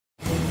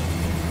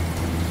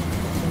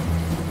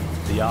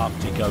the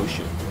Arctic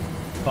Ocean.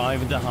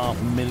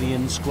 5.5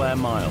 million square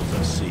miles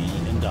of sea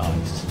and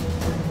ice.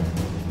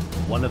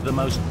 One of the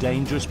most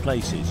dangerous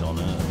places on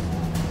Earth.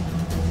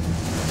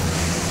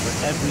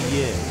 But every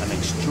year, an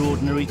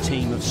extraordinary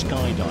team of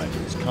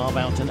skydivers carve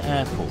out an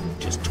airport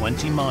just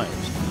 20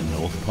 miles from the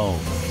North Pole.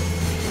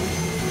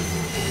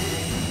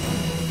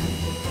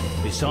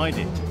 Beside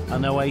it,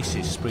 an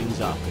oasis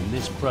springs up in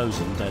this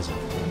frozen desert.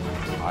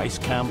 Ice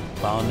Camp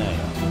Barneo.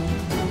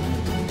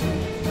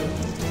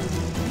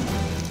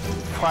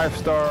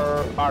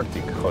 5-star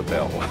Arctic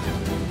hotel.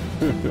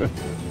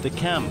 The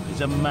camp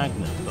is a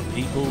magnet for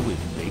people with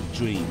big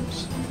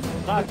dreams.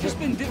 I've just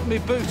been dipping my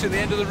boot at the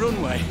end of the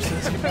runway.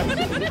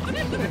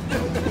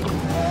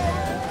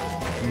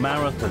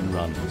 Marathon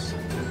runners.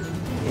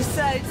 You're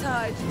so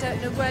tired, you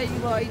don't know where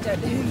you are, you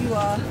don't know who you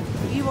are,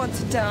 but you want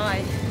to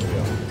die.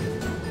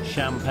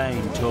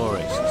 Champagne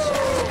tourists.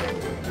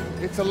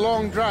 It's a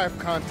long drive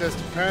contest,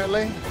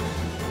 apparently.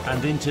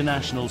 And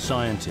international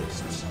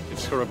scientists.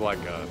 It's sort of like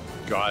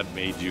God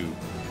made you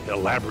a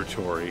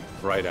laboratory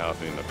right out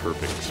in the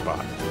perfect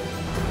spot.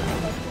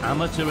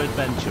 Amateur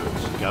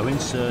adventurers go in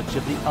search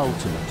of the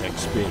ultimate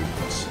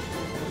experience.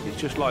 It's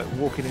just like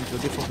walking into a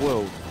different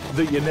world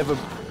that you never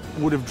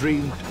would have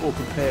dreamed or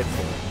prepared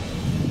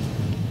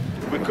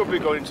for. We could be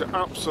going to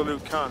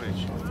absolute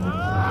carnage.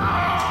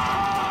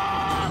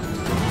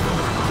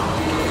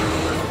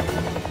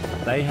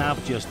 They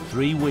have just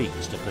 3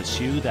 weeks to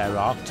pursue their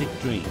Arctic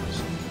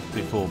dreams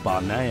before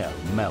Barneo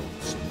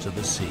melts into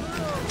the sea.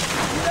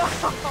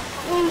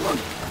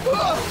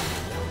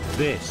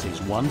 This is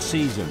one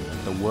season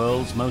at the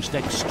world's most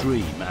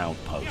extreme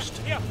outpost.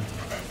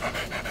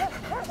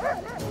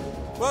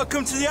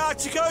 Welcome to the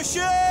Arctic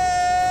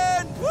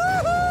Ocean!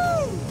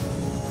 Woohoo!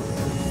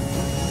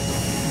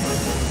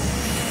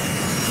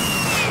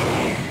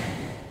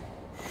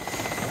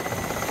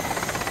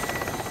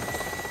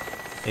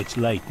 It's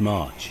late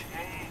March.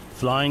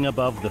 Flying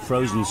above the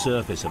frozen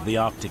surface of the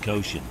Arctic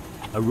Ocean,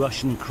 a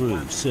Russian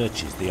crew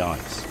searches the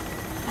ice.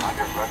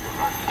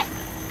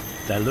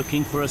 They're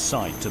looking for a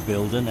site to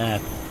build an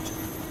airport.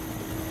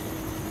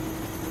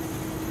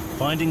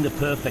 Finding the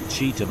perfect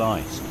sheet of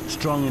ice,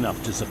 strong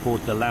enough to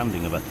support the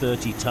landing of a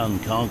 30-ton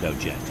cargo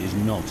jet, is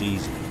not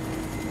easy.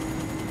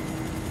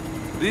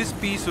 This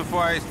piece of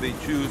ice they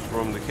choose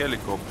from the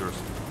helicopters.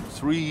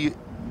 3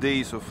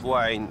 days of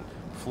flying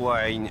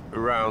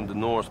around the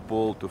North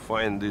Pole to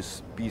find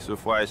this piece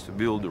of ice to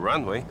build the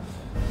runway.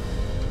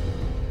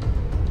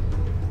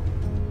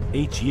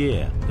 Each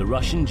year, the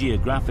Russian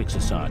Geographic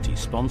Society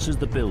sponsors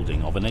the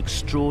building of an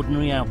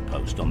extraordinary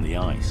outpost on the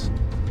ice,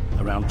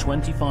 around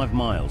 25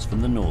 miles from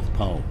the North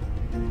Pole.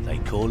 They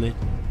call it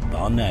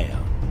Barneo.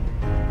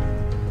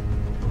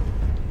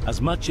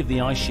 As much of the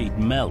ice sheet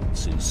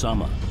melts in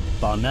summer,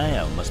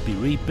 Barneo must be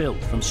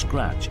rebuilt from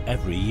scratch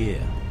every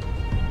year.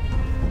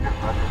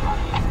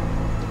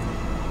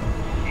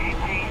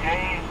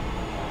 ETA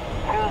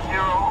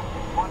 2013.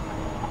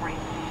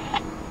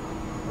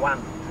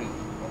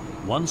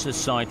 Once a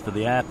site for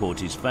the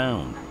airport is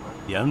found,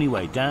 the only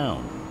way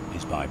down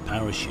is by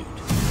parachute.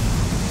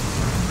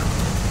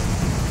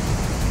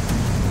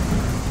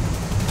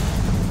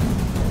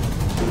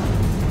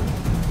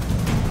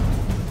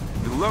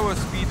 The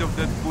lowest speed of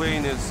that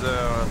plane is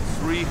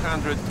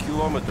 300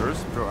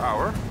 kilometers per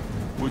hour,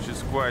 which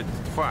is quite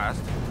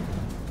fast.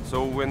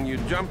 So when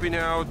you're jumping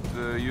out,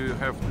 you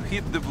have to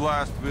hit the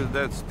blast with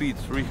that speed,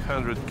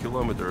 300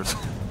 kilometers.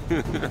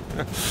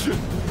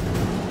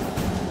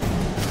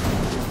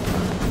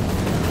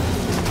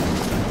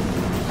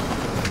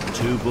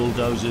 2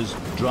 bulldozers,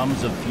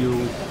 drums of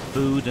fuel,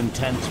 food and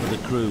tents for the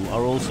crew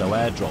are also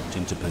airdropped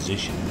into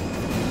position.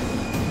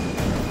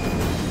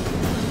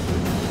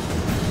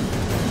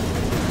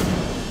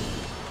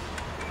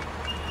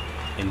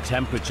 In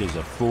temperatures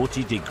of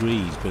 40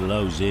 degrees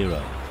below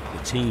zero,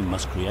 the team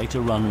must create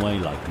a runway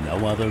like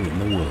no other in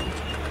the world.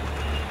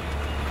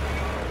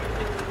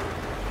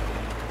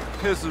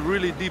 It has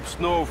really deep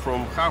snow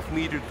from ½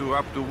 meter to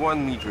up to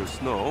 1 meter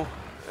snow.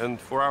 And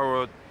for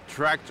our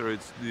tractor,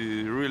 it's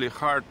really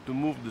hard to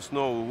move the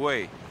snow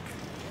away.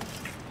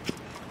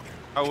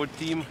 Our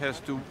team has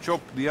to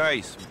chop the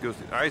ice because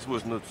the ice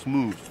was not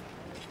smooth.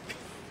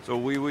 So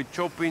we were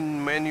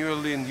chopping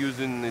manually and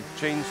using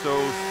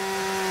chainsaws.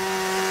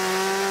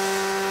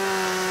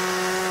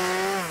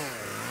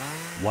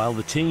 While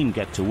the team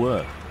get to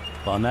work,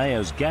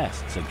 Barneo's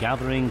guests are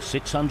gathering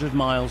 600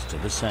 miles to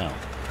the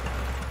south.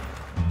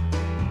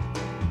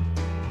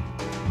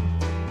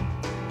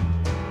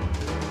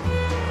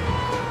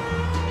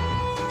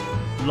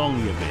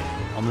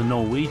 Longyearbyen, on the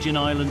Norwegian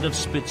island of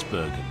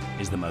Spitsbergen,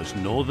 is the most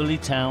northerly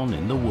town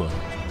in the world.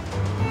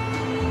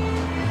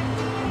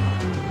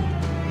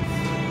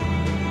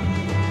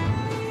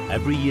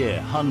 Every year,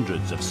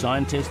 hundreds of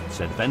scientists,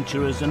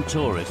 adventurers and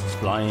tourists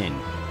fly in,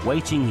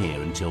 waiting here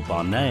until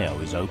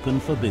Barneo is open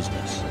for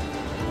business.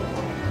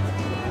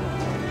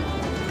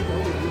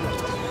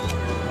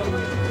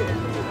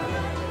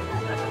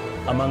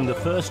 Among the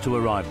first to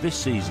arrive this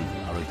season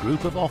are a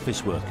group of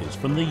office workers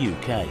from the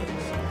UK.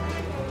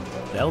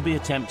 they'll be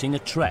attempting a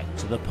trek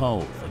to the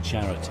pole for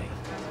charity.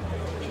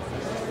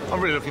 I'm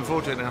really looking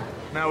forward to it now.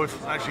 Now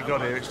we've actually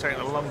got here, it's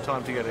taken a long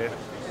time to get here.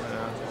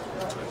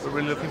 We're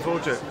really looking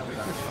forward to it.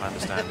 I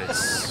understand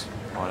it's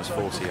minus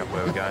 40 up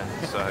where we're going,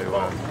 so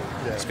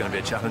it's going to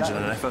be a challenge and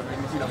an effort.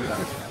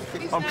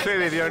 I'm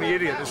clearly the only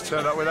idiot that's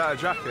turned up without a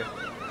jacket.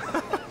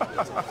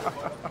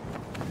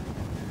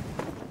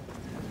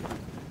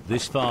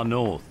 This far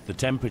north, the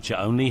temperature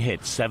only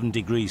hits 7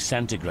 degrees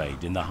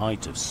centigrade in the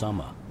height of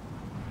summer.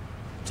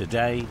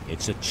 Today,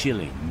 it's a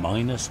chilling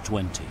minus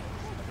 20.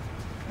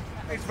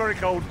 It's very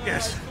cold,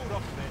 yes.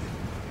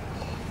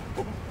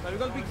 We've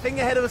got a big thing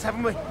ahead of us,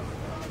 haven't we?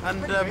 And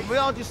we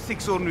are just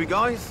 6 ordinary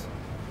guys.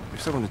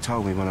 If someone had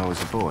told me when I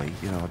was a boy,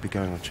 you know, I'd be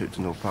going on a trip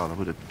to North Pole, I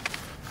would have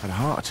had a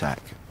heart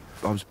attack.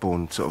 I was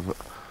born sort of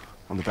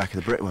on the back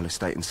of the Britwell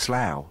estate in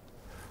Slough,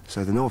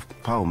 so the North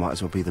Pole might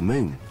as well be the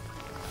moon.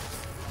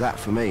 That,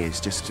 for me,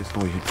 is just a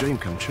boyhood dream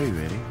come true,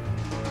 really.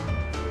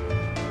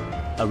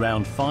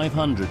 Around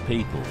 500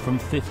 people from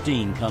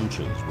 15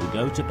 countries will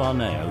go to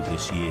Barneo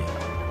this year.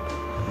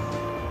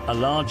 A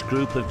large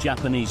group of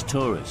Japanese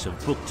tourists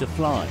have booked to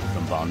fly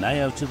from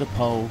Barneo to the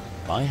pole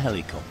by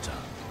helicopter.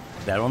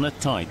 They're on a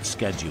tight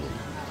schedule.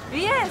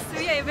 Yes,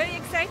 we are very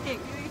exciting.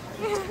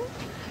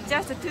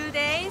 Just 2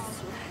 days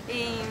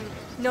in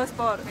North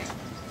Pole.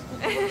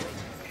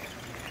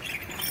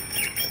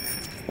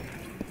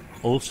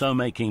 Also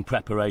making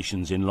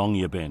preparations in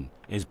Longyearbyen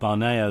is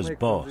Barneo's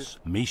boss,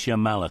 Misha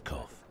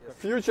Malakov.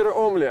 Future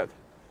omelette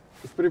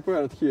is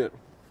prepared here.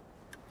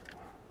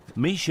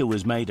 Misha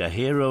was made a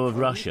hero of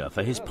Russia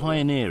for his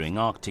pioneering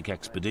Arctic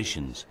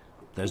expeditions.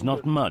 There's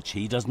not much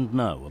he doesn't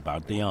know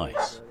about the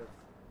ice.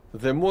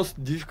 The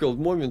most difficult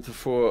moment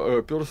for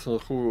a person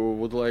who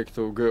would like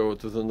to go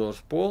to the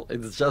North Pole,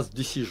 it's just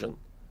decision.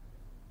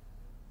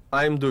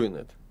 I'm doing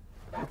it.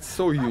 It's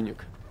so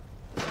unique.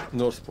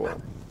 North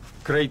Pole.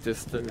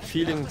 Greatest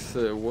feelings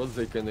what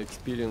they can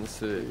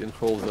experience in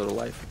whole their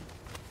life.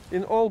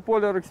 In all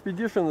polar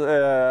expeditions,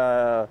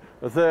 the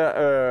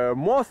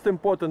most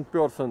important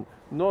person,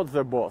 not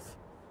the boss.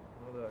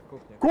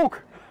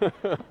 Cook!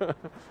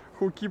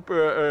 Who keep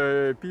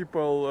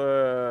people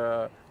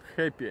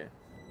happy.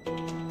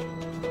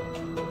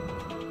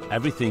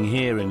 Everything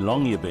here in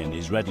Longyearbyen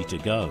is ready to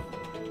go.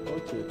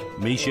 Okay.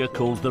 Misha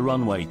calls the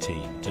runway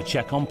team to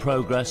check on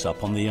progress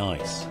up on the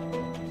ice.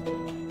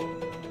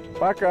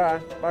 Пока,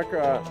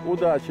 пока,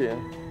 удачи.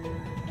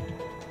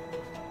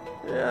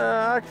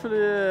 Yeah,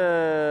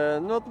 actually,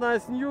 not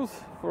nice news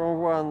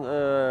from one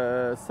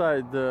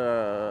side.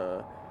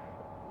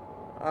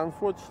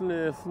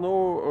 Unfortunately,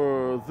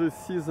 snow this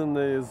season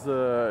is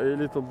a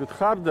little bit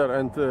harder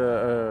and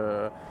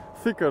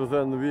thicker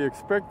than we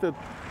expected.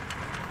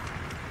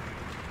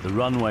 The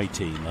runway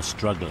team are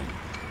struggling.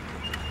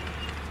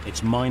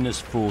 It's minus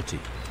 40,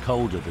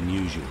 colder than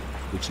usual,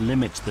 which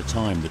limits the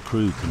time the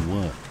crew can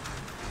work.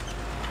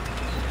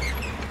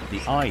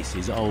 The ice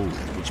is old,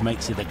 which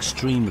makes it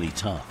extremely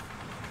tough.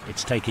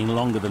 It's taking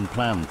longer than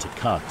planned to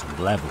cut and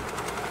level.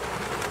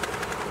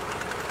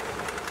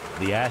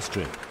 The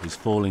airstrip is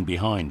falling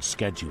behind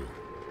schedule.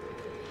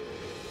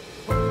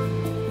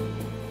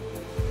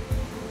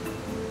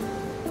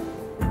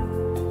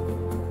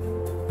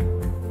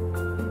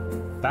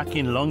 Back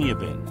in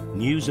Longyearbyen,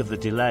 news of the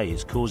delay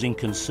is causing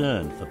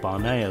concern for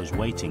Barneo's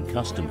waiting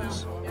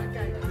customers.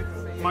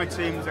 My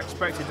team is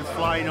expected to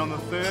fly in on the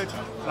 3rd.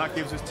 That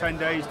gives us 10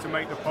 days to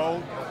make the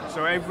pole.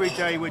 So every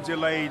day we're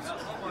delayed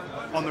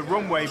on the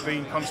runway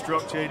being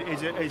constructed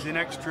is an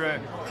extra,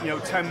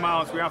 10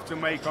 miles we have to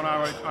make on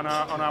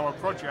our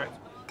project.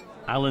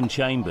 Alan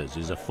Chambers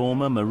is a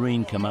former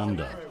Marine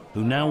commander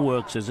who now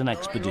works as an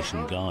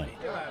expedition guide.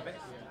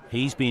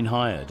 He's been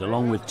hired,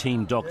 along with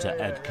Team Dr.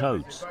 Ed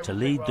Coates, to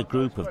lead the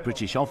group of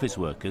British office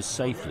workers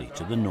safely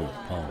to the North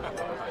Pole.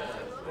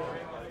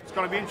 It's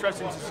going to be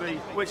interesting to see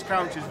which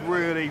characters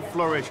really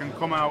flourish and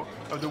come out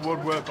of the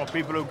woodwork, or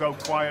people who go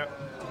quiet.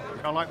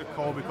 I like the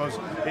call because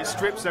it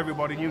strips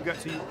everybody and you get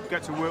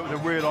to work with a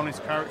real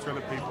honest character of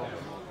the people.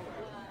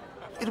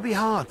 It'll be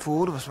hard for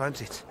all of us,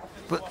 won't it?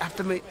 But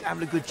after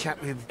having a good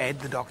chat with Ed,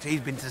 the doctor,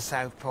 he's been to the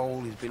South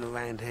Pole, he's been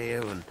around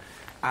here, and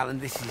Alan,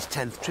 this is his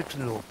 10th trip to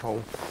the North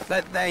Pole.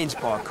 They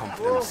inspire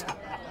confidence.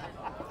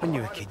 When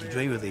you're a kid, you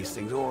dream of these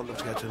things. Oh, I'd love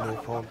to go to the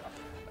North Pole.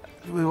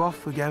 We're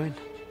off, we're going.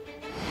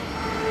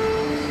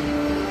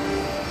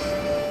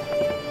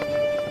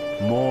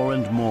 More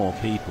and more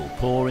people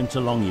pour into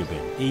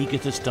Longyearbyen, eager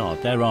to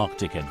start their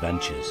Arctic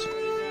adventures.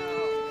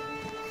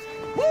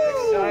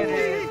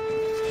 Exciting!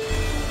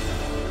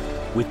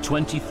 With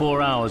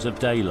 24 hours of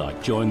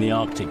daylight during the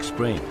Arctic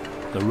spring,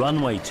 the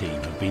runway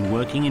team have been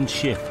working in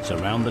shifts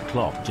around the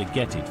clock to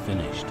get it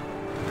finished.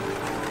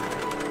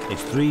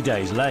 It's 3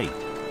 days late,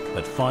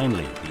 but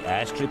finally the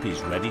airstrip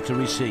is ready to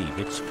receive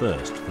its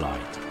first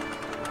flight.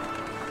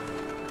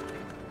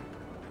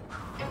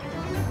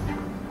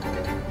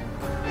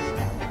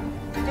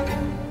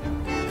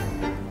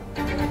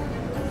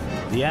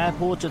 The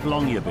airport at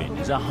Longyearbyen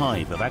is a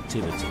hive of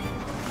activity.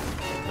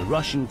 The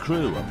Russian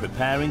crew are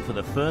preparing for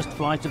the first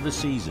flight of the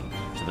season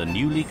to the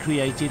newly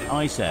created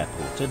ice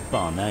airport at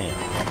Barneo.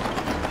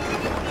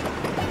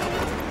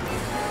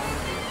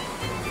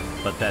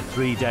 But they're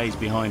 3 days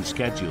behind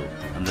schedule,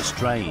 and the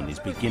strain is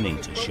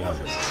beginning to show.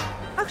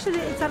 Actually,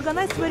 it's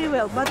organized very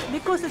well, but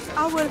because it's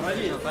our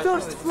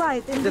first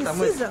flight in this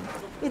season,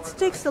 it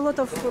takes a lot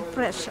of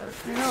pressure,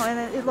 you know,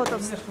 and a lot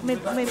of,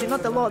 maybe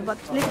not a lot, but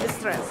a little bit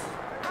stress.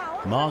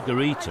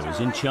 Margarita is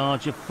in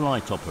charge of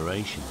flight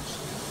operations.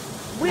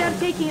 We are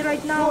taking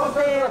right now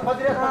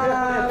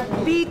the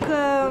big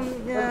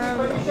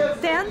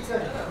tent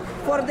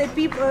for the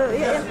people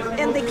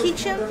and the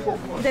kitchen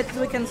that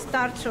we can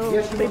start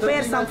to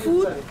prepare some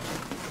food.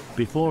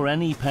 Before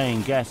any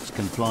paying guests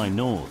can fly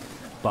north,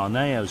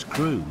 Barneo's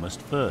crew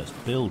must first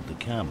build the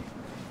camp.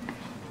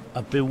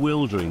 A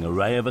bewildering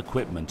array of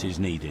equipment is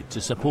needed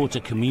to support a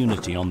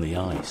community on the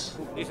ice.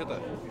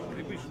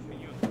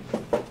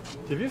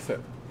 TV set,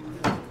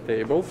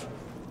 tables,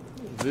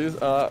 these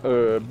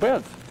are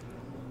beds,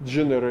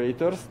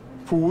 generators,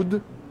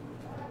 food,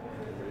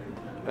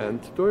 and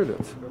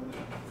toilets.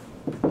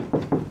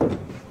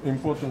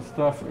 Important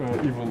stuff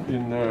even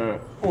in...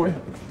 oh,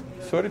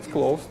 sorry, it's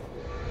closed.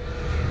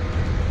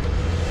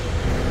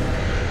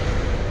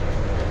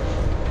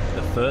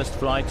 The first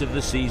flight of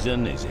the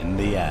season is in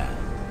the air.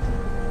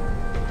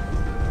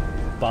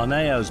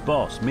 Barneo's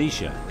boss,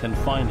 Misha, can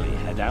finally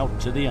head out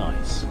to the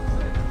ice.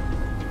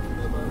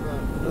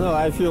 No,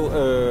 I feel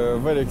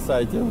very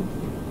exciting.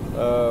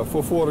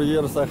 For 4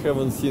 years I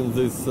haven't seen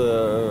this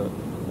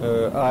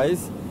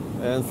ice,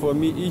 and for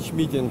me each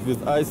meeting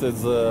with ice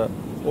is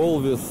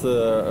always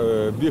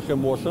big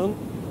emotion,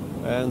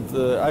 and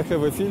I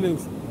have a feeling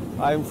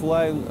I'm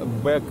flying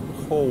back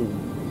home.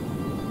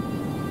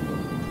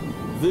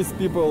 These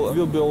people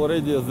will be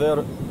already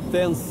their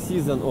 10th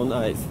season on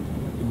ice.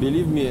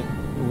 Believe me,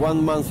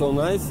 1 month on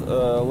ice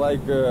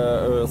like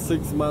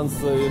 6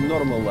 months in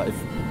normal life.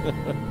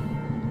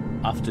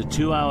 After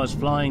 2 hours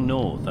flying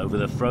north over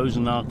the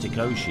frozen Arctic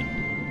Ocean,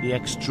 the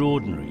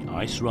extraordinary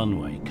ice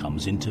runway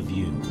comes into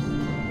view.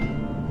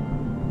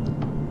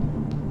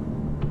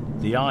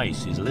 The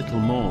ice is little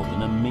more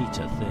than a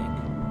metre thick.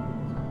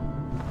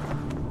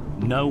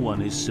 No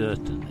one is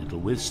certain it'll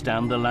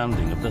withstand the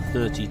landing of the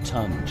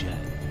 30-ton jet.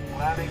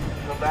 Landing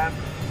to land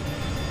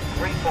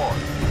 3-4.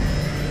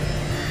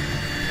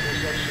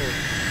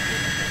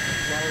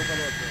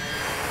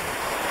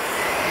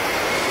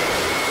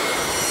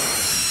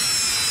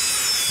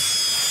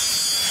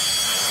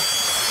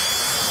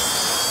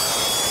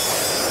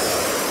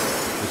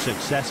 The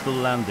successful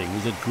landing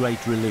is a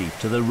great relief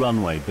to the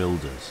runway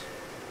builders.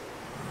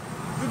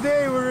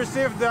 Today we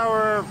received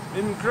our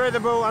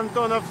incredible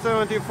Antonov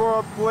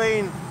 74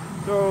 plane,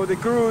 so the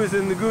crew is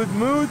in a good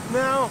mood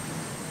now.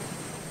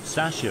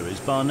 Sasha is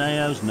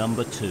Barneo's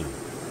number 2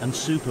 and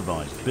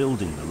supervised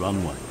building the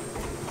runway.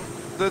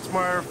 That's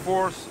my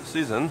 4th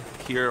season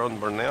here on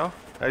Barneo.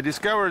 I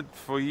discovered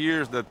for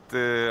years that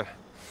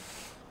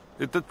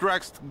it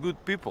attracts good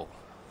people.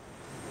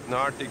 The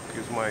Arctic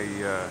is my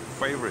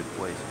favorite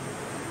place.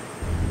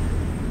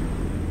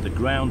 The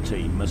ground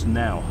team must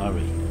now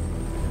hurry.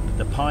 But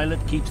the pilot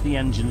keeps the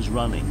engines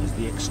running as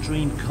the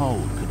extreme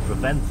cold could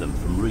prevent them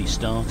from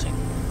restarting.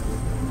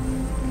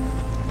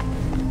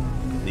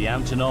 The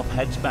Antonov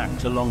heads back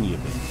to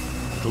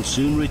Longyearbyen. It'll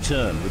soon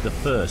return with the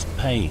first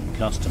paying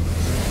customers.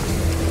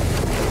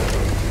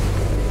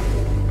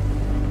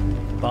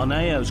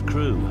 Barneo's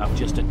crew have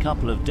just a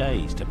couple of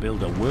days to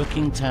build a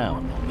working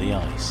town on the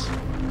ice.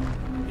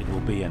 It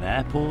will be an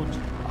airport,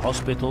 a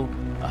hospital,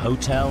 a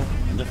hotel,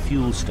 and a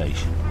fuel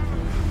station.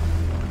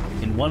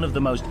 In one of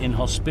the most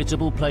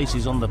inhospitable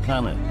places on the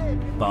planet,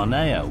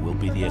 Barneo will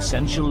be the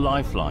essential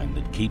lifeline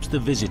that keeps the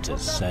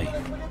visitors safe.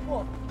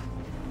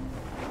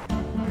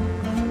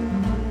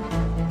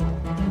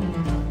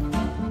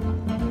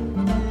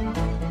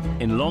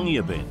 In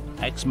Longyearbyen,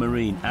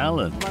 ex-Marine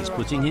Alan is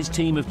putting his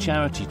team of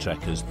charity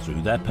trekkers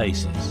through their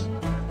paces.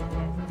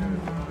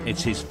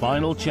 It's his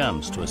final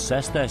chance to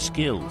assess their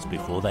skills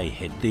before they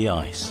hit the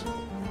ice.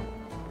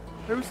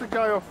 Who's the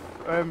guy off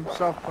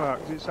South Park?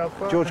 Is it South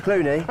Park? George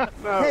Clooney?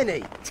 No.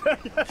 Kenny?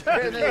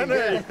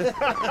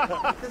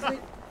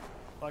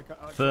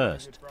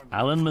 First,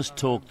 Alan must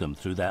talk them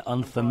through their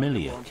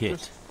unfamiliar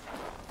kit.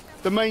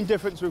 The main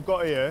difference we've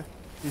got here,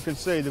 you can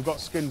see they've got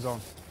skins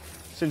on.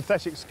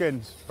 Synthetic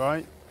skins,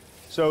 right?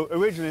 So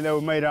originally they were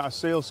made out of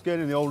seal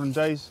skin in the olden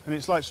days, and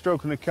it's like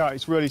stroking a cat.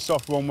 It's really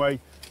soft one way,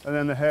 and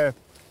then the hair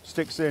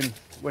sticks in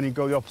when you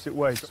go the opposite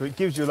way. So it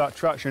gives you that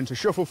traction to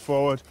shuffle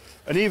forward,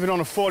 and even on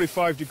a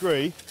 45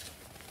 degree,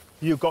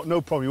 you've got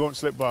no problem, you won't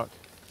slip back.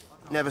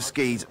 Never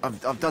skied.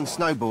 I've done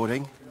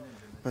snowboarding,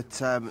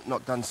 but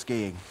not done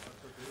skiing.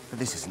 But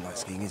this isn't like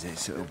skiing, is it?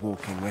 It's sort of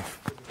walking with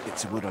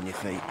bits of wood on your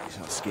feet. It's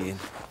not skiing.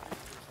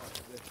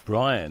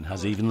 Brian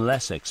has even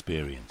less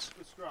experience.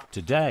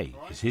 Today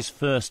is his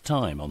first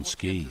time on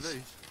skis.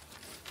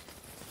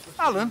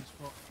 Alan,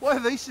 why are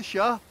these so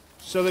sharp?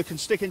 So they can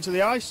stick into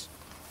the ice.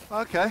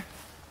 OK.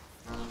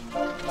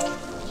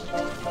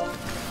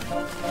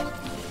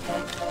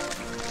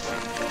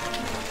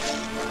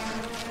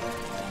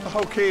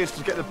 whole key is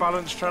to get the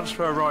balance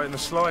transfer right in the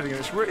sliding, and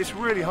it's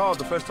really hard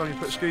the first time you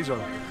put skis on.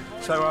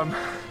 So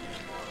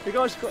you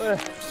guys got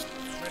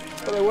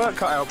their work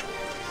cut out.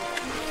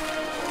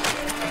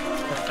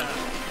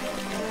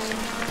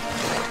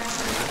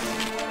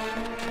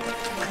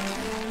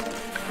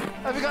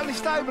 Have you got any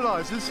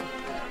stabilisers?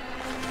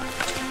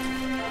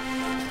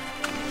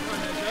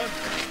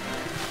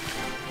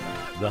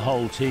 The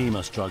whole team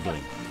are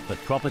struggling, but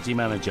property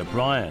manager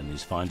Brian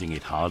is finding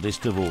it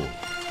hardest of all.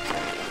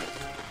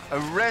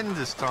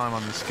 Horrendous time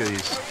on the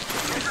skis.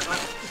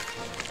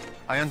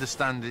 I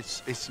understand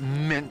it's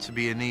meant to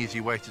be an easy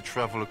way to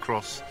travel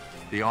across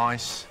the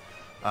ice,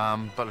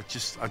 but I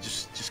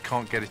just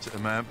can't get it at the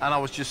moment. And I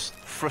was just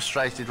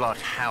frustrated like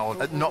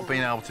hell at not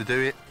being able to do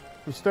it.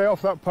 You stay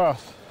off that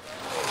path.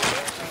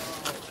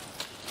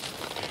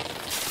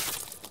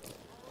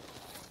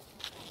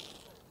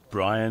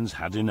 Brian's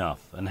had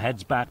enough and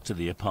heads back to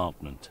the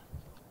apartment.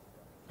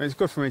 It's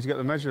good for me to get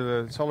the measure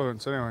of the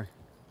tolerance anyway.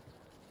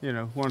 You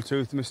know, 1 or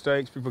 2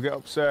 mistakes, people get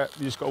upset.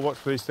 You just got to watch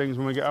for these things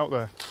when we get out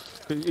there.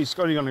 It's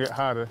only going to get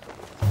harder.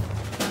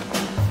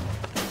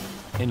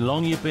 In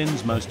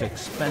Longyearbyen's most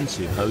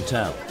expensive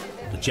hotel,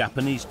 the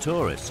Japanese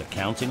tourists are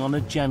counting on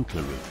a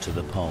gentler route to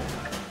the pole.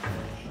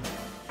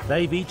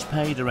 They've each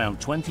paid around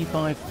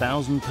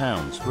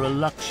 £25,000 for a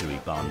luxury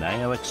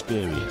Barneo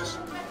experience.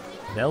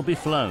 They'll be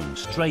flown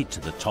straight to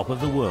the top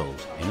of the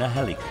world in a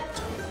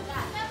helicopter.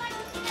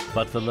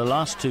 But for the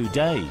last 2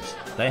 days,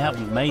 they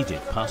haven't made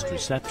it past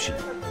reception.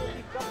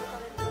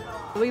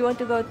 We want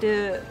to go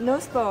to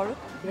North Pole,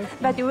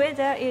 but the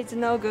weather is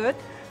no good,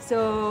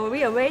 so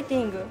we are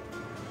waiting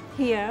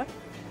here.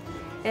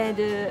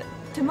 And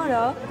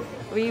tomorrow,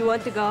 we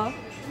want to go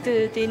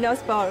to the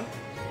North Pole.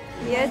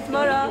 Yes,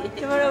 tomorrow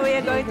we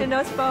are going to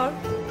North Pole.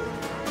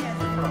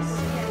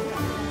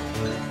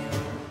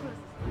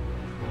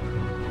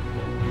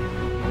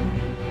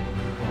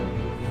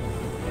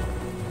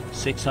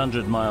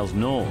 600 miles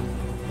north,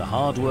 the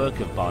hard work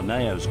of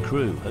Barneo's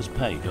crew has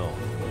paid off.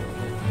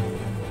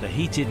 The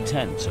heated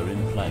tents are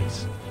in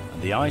place,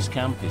 and the ice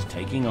camp is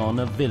taking on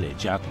a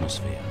village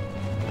atmosphere.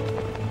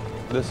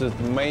 This is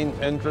the main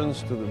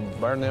entrance to the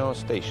Barneo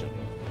station.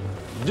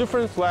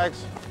 Different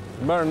flags,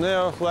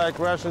 Barneo flag,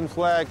 Russian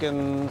flag,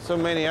 and so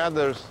many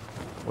others.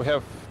 We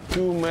have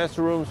 2 mess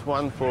rooms,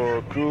 one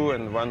for crew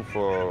and one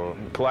for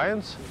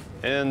clients.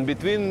 And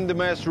between the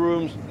mess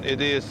rooms,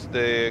 it is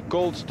the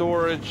cold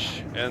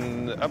storage,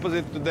 and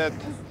opposite to that,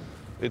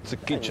 it's a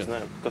kitchen.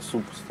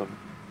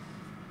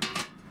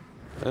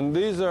 And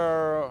these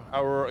are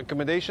our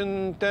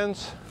accommodation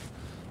tents.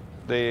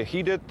 They're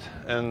heated,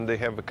 and they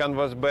have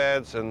canvas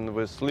beds and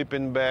with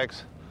sleeping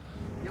bags.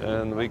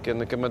 And we can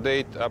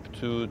accommodate up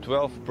to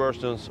 12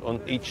 persons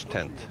on each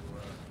tent.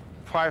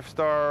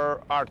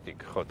 5-star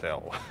Arctic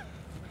hotel.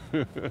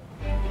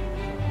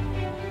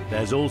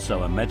 There's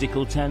also a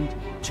medical tent,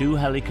 2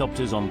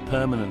 helicopters on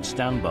permanent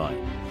standby,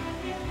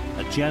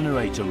 a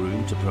generator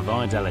room to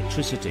provide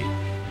electricity,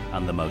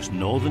 and the most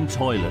northern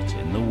toilet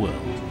in the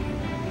world.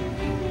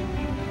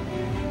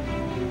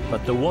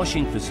 But the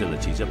washing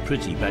facilities are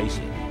pretty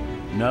basic.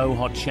 No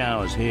hot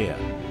showers here,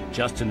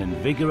 just an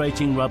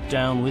invigorating rub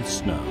down with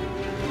snow.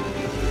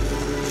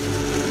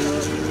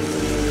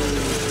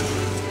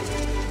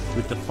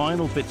 With the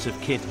final bits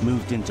of kit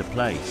moved into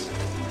place,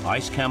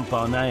 Ice Camp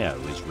Barneo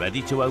is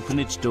ready to open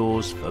its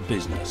doors for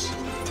business.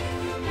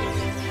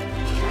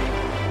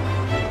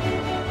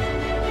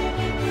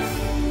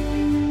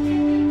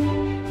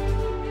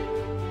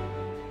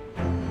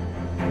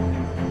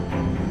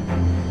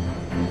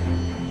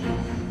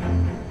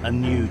 A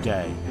new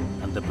day,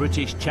 and the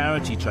British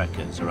charity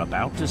trekkers are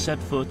about to set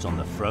foot on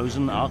the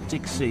frozen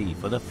Arctic Sea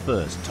for the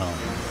first time.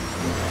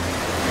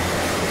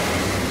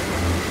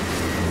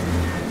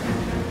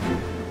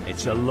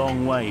 It's a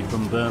long way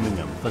from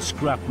Birmingham for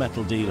scrap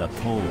metal dealer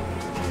Paul.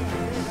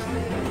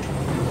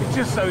 It's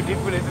just so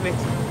different, isn't it?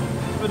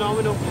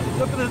 Phenomenal.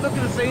 Look at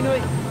the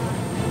scenery.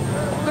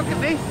 Look at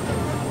this.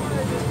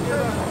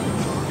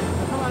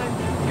 Come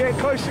on, get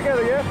close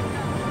together, yeah?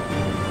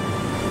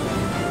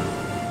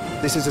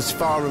 This is as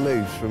far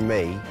removed from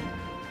me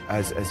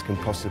as can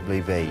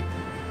possibly be,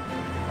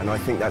 and I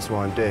think that's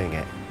why I'm doing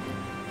it.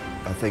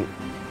 I think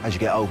as you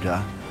get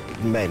older,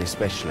 men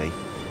especially,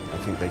 I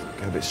think they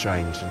go a bit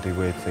strange and do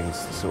weird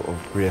things to sort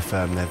of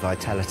reaffirm their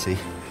vitality.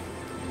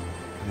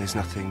 And there's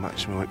nothing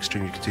much more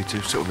extreme you can do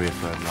to sort of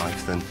reaffirm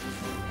life than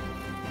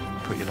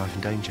put your life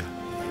in danger.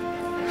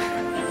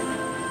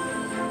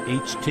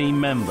 Each team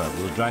member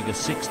will drag a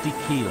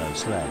 60-kilo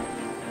sled.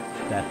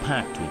 They're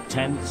packed with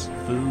tents,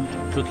 food,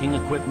 cooking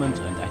equipment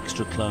and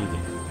extra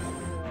clothing.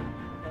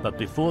 But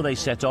before they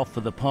set off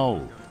for the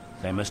pole,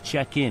 they must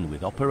check in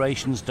with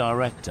Operations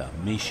Director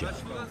Misha.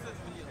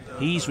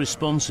 He's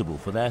responsible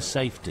for their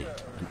safety,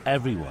 and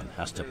everyone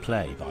has to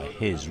play by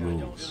his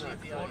rules.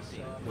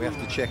 We have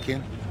to check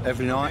in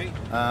every night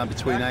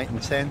between 8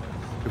 and 10.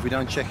 If we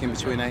don't check in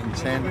between 8 and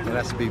 10, it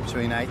has to be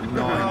between 8 and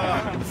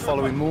 9 the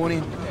following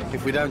morning.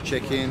 If we don't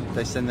check in,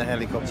 they send the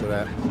helicopter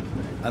out.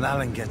 And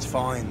Alan gets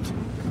fined.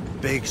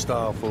 Big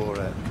style for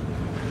it.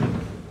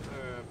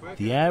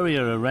 The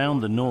area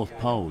around the North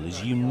Pole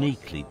is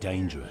uniquely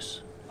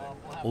dangerous.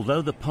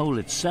 Although the pole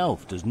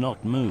itself does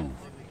not move,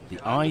 the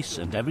ice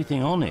and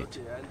everything on it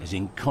is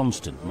in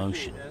constant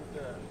motion.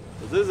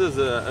 This is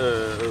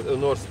a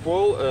North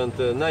Pole and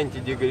 90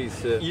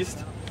 degrees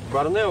east.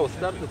 Barneo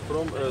started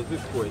from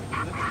this point.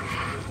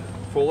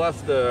 For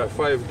last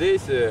 5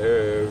 days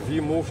we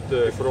moved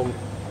from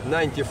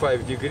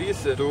 95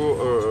 degrees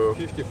to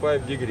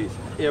 55 degrees.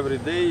 Every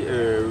day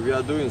we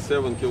are doing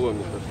 7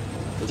 kilometers.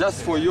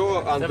 Just for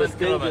your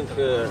understanding.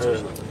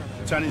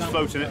 10 is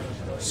floating it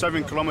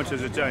 7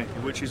 kilometers a day,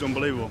 which is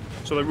unbelievable.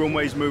 So the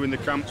runway's moving, the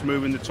camp's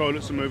moving, the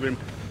toilets are moving,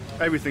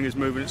 everything is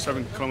moving at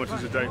 7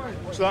 kilometers a day.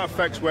 So that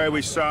affects where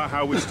we start,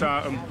 how we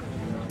start them.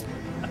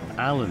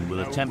 Alan will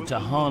attempt to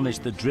harness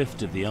the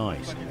drift of the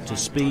ice to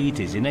speed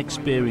his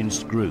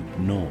inexperienced group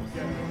north.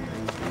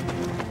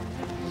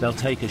 They'll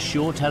take a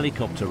short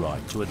helicopter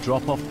ride to a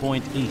drop-off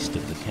point east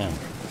of the camp.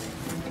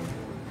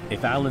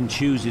 If Alan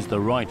chooses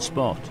the right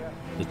spot,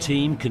 the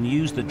team can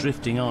use the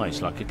drifting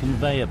ice like a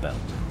conveyor belt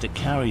to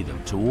carry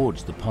them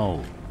towards the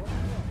pole.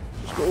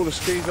 Just got all the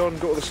skis on,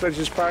 got all the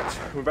sledges packed.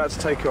 We're about to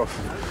take off.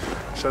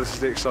 So this is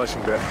the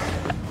exciting bit.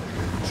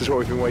 This is what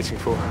we've been waiting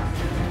for.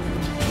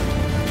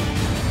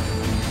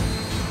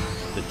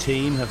 The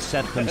team have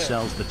set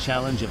themselves the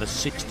challenge of a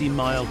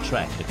 60-mile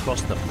trek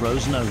across the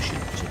frozen ocean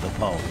to the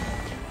pole.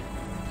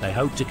 They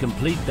hope to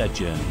complete their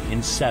journey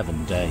in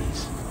 7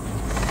 days.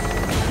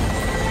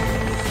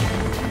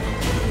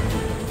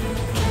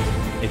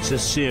 It's a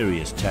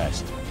serious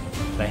test.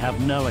 They have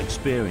no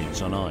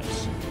experience on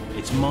ice.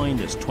 It's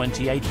minus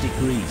 28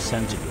 degrees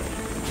centigrade.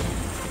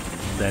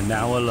 They're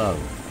now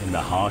alone in the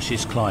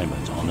harshest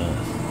climate on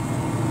Earth.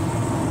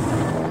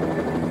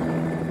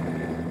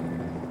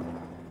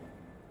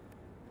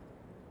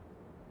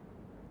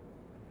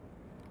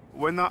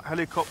 When that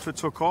helicopter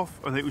took off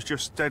and it was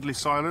just deadly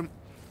silent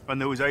and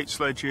there was 8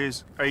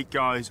 sledges, 8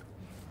 guys,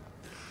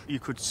 you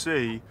could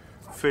see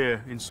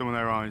fear in some of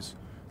their eyes.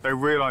 They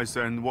realised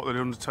then what they'd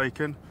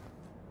undertaken.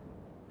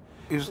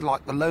 It was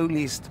like the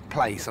loneliest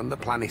place on the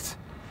planet.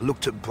 I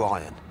looked at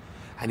Brian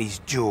and his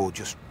jaw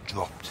just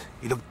dropped.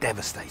 He looked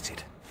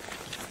devastated.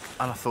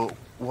 And I thought,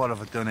 what have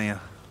I done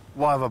here?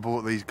 Why have I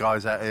brought these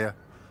guys out here?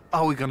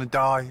 Are we going to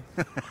die?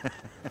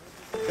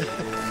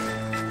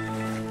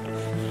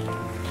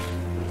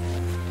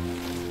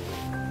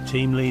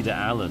 Team leader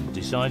Alan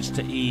decides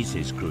to ease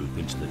his group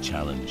into the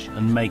challenge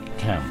and make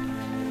camp.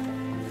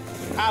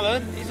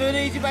 Alan, is there an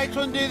easy way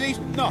to undo these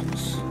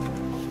knots?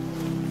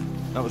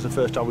 That was the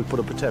first time we put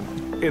up a tent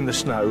in the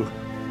snow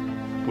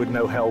with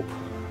no help,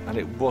 and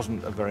it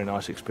wasn't a very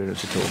nice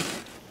experience at all.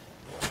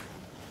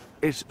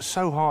 It's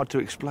so hard to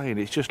explain.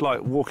 It's just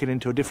like walking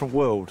into a different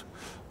world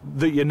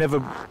that you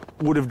never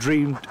would have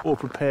dreamed or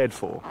prepared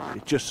for.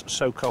 It's just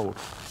so cold.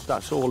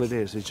 That's all it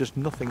is. It's just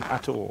nothing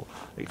at all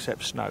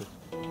except snow.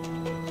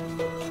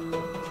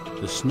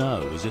 The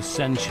snow is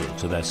essential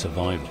to their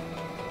survival.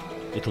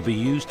 It'll be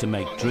used to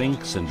make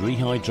drinks and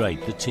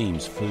rehydrate the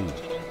team's food.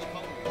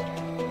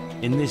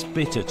 In this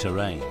bitter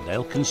terrain,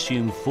 they'll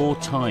consume 4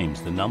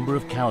 times the number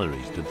of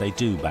calories that they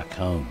do back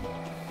home.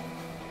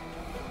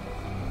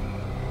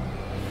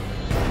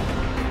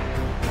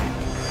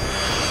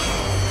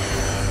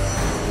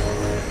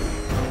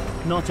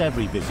 Not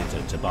every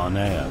visitor to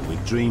Barneo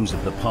with dreams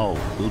of the pole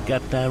will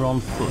get there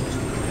on foot.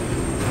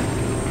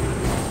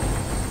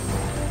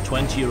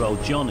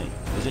 20-year-old Johnny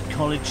is a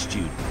college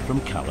student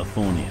from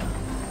California.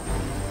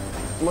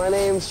 My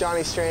name's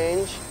Johnny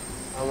Strange.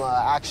 I'm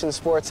an action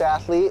sports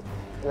athlete,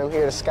 and I'm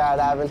here to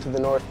skydive into the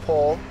North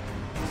Pole.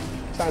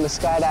 I'm trying to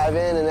skydive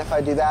in, and if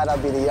I do that,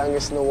 I'll be the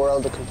youngest in the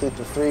world to complete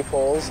the 3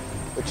 poles,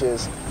 which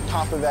is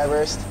top of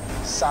Everest,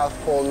 South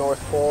Pole,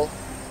 North Pole.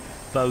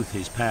 Both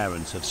his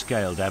parents have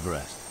scaled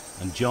Everest,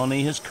 and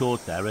Johnny has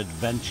caught their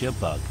adventure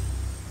bug.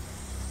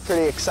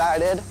 Pretty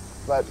excited,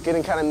 but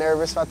getting kind of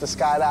nervous about the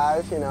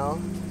skydive, you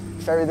know.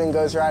 If everything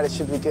goes right, it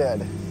should be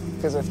good.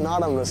 Because if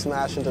not, I'm going to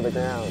smash into the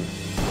ground.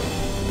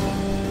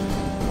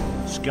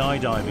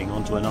 Skydiving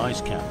onto an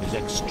ice cap is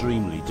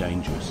extremely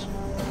dangerous.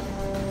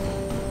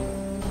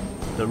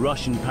 The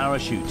Russian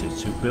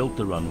parachutists who built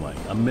the runway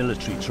are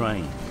military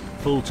trained,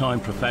 full-time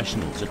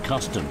professionals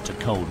accustomed to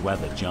cold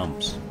weather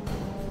jumps.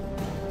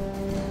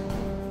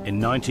 In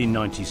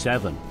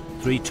 1997,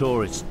 3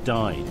 tourists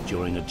died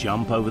during a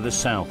jump over the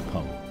South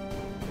Pole.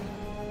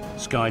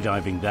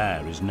 Skydiving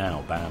there is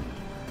now banned.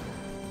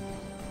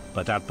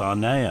 But at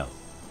Barneo,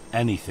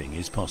 anything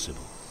is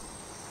possible.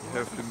 You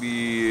have to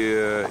be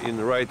in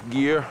the right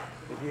gear,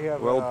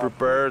 well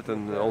prepared,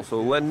 and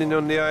also landing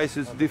on the ice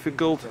is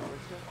difficult.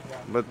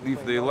 But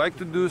if they like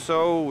to do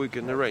so, we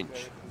can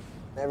arrange.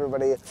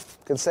 Everybody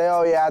could say,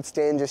 oh yeah, it's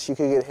dangerous, you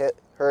could get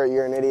hurt,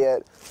 you're an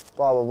idiot,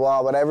 blah, blah,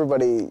 blah, but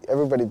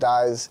everybody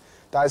dies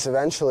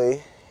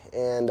eventually,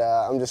 and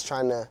I'm just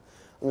trying to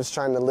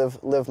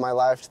live my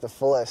life to the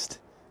fullest.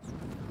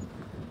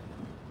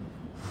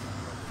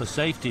 For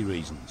safety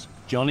reasons,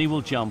 Johnny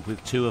will jump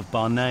with 2 of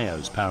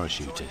Barneo's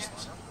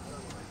parachutists.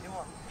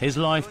 His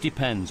life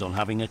depends on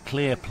having a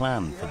clear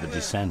plan for the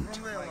descent.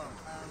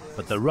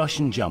 but the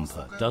Russian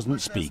jumper doesn't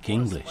speak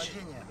English.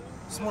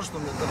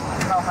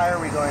 How high are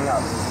we going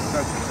up?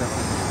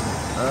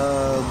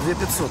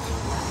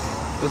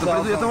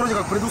 2500. Это вроде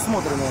как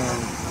предусмотрено.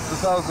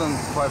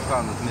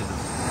 2500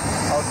 meters.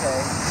 Okay.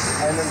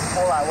 And then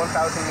pull at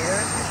 1,000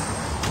 meters?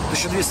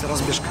 1200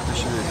 разбежка.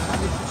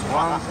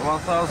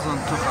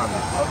 1200.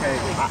 Okay.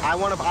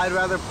 I'd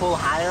rather pull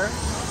higher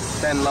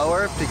than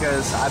lower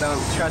because I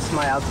don't trust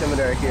my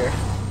altimeter here.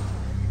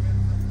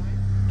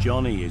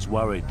 Johnny is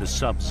worried the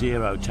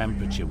sub-zero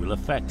temperature will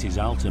affect his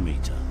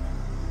altimeter.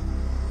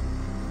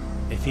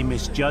 If he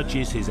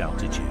misjudges his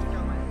altitude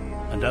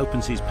and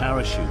opens his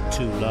parachute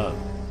too low,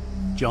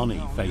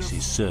 Johnny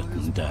faces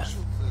certain death.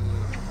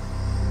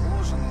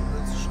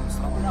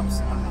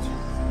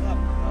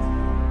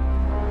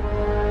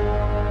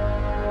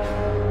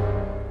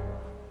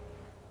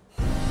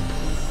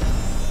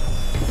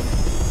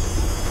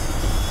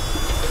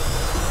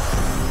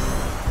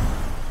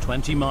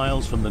 "20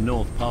 miles from the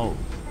North Pole,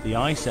 the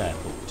ice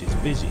airport is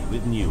busy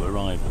with new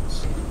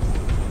arrivals.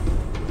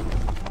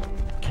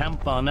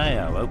 Camp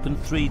Barneo opened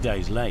 3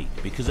 days late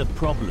because of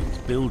problems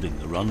building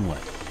the runway.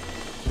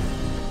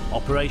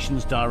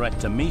 Operations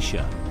Director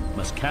Misha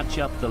must catch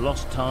up the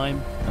lost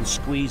time and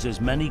squeeze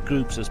as many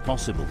groups as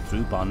possible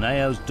through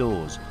Barneo's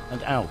doors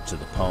and out to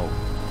the pole.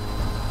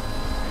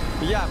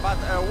 Yeah, but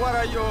where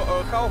are you,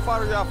 how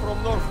far you are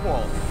from North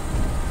Pole?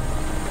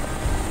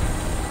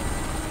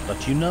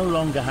 But you no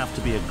longer have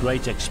to be a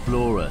great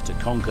explorer to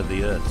conquer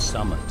the Earth's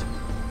summit.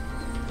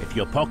 If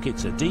your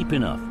pockets are deep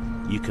enough,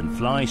 you can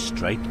fly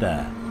straight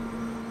there.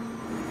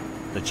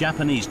 The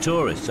Japanese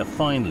tourists are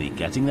finally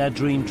getting their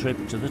dream trip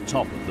to the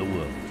top of the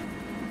world.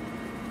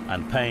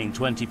 And paying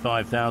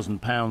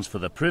 £25,000 for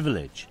the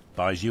privilege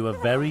buys you a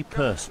very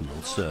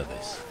personal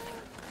service.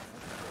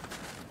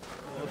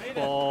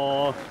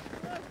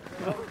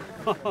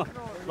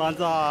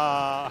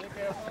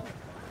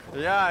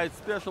 Yeah, it's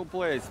special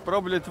place.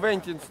 Probably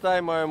 20th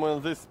time I'm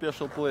in this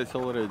special place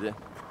already.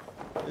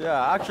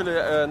 Yeah, actually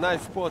a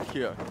nice spot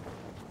here.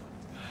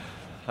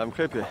 I'm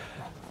happy.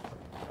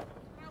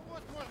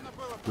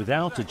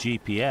 Without a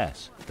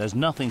GPS, there's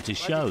nothing to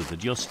show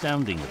that you're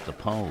standing at the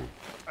pole.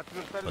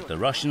 But the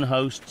Russian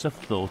hosts have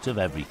thought of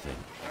everything.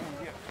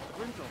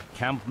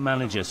 Camp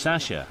manager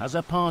Sasha has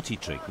a party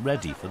trick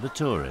ready for the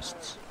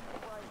tourists.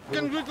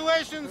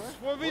 Congratulations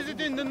for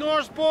visiting the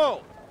North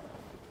Pole.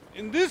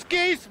 In this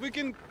case, we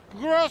can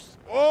cross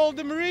all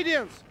the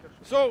meridians.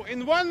 So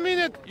in 1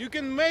 minute, you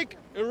can make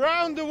a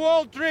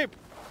round-the-world trip.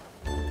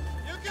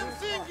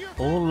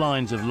 All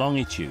lines of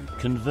longitude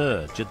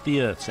converge at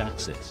the Earth's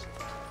axis,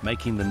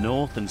 making the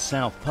North and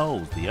South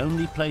Poles the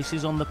only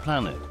places on the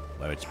planet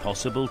where it's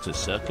possible to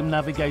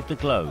circumnavigate the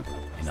globe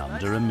in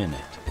under a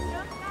minute.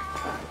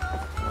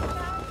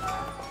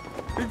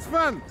 It's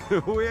fun.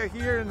 We are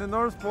here in the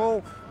North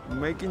Pole,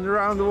 making a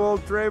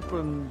round-the-world trip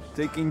and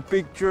taking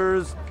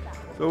pictures.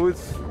 So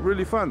it's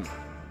really fun.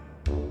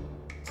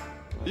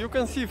 You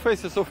can see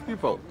faces of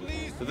people.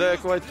 They're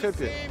quite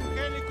happy.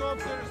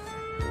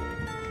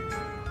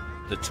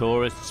 The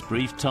tourists'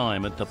 brief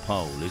time at the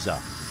pole is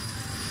up.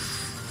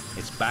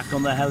 It's back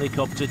on the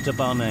helicopter to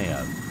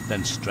Barneo,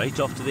 then straight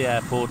off to the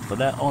airport for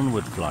their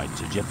onward flight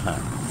to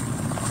Japan.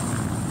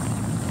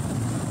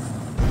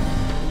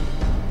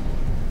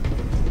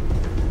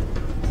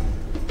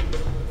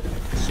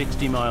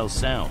 "60 miles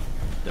south,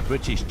 the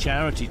British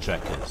charity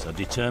trekkers are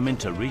determined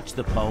to reach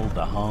the pole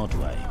the hard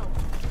way.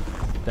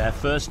 Their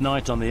first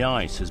night on the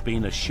ice has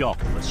been a shock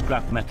for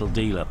scrap metal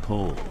dealer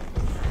Paul.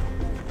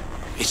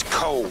 It's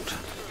cold.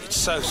 It's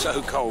so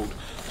cold.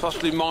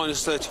 Possibly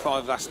minus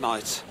 35 last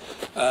night.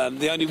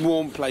 The only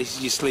warm place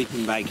is your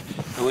sleeping bag,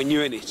 and when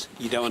you're in it,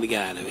 you don't want to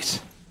get out of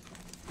it.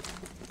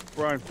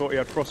 Brian thought he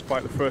had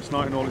frostbite the first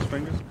night in all his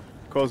fingers,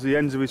 because the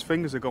ends of his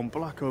fingers had gone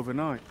black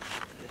overnight.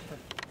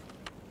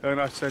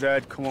 And I said,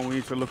 Ed, come on, we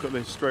need to look at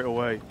this straight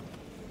away.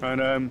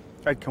 And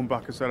Ed come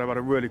back and said, I've had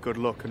a really good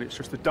look, and it's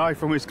just the dye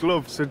from his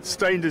gloves had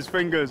stained his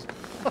fingers.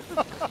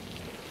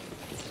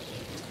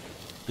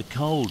 The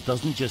cold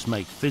doesn't just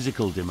make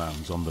physical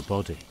demands on the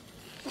body.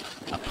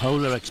 A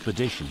polar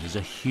expedition is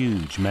a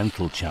huge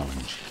mental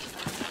challenge.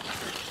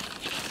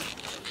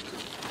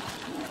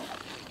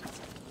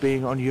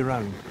 Being on your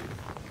own,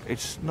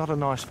 it's not a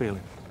nice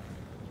feeling.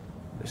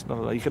 It's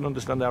not. You can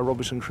understand how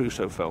Robinson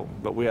Crusoe felt,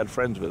 but we had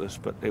friends with us.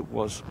 But it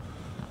was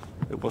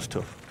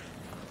tough.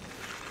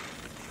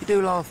 You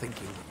do a lot of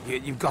thinking.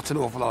 You've got an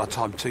awful lot of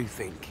time to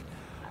think.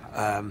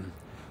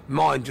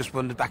 Mine just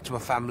wandered back to my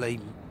family,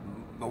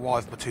 my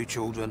wife, my 2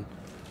 children,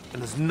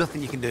 and there's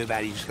nothing you can do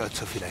about it. You just got to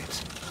tough it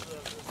out.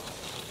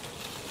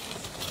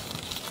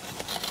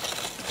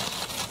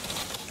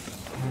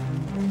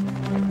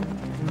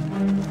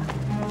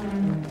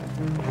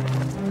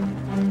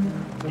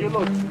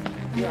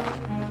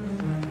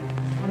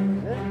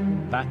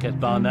 Back at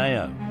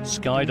Barneo,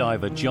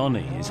 skydiver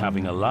Johnny is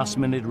having a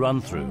last-minute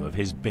run-through of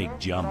his big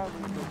jump.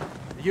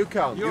 You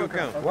count. You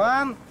count.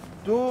 1,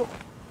 2,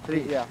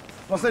 3. Yeah.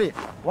 Ну смотри.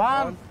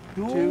 1,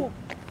 2,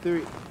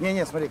 3.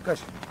 Не, смотри, Каш.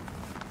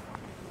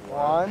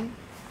 1,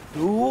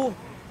 2,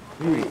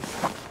 3.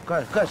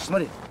 Каш,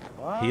 смотри.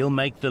 He'll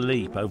make the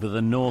leap over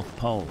the North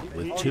Pole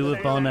with two of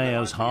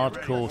Barneo's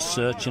hardcore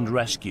search and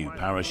rescue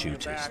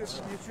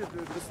parachutists.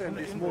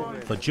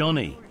 For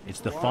Johnny, it's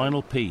the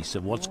final piece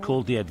of what's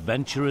called the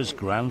Adventurer's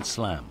Grand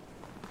Slam,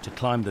 to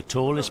climb the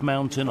tallest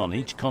mountain on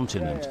each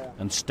continent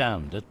and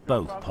stand at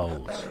both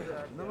poles.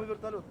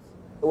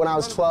 When I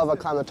was 12, I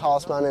climbed the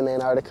tallest mountain in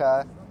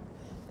Antarctica,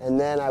 and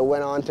then I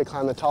went on to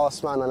climb the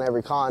tallest mountain on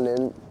every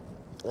continent,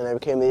 and I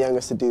became the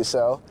youngest to do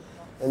so.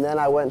 And then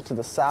I went to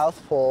the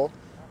South Pole,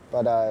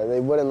 but they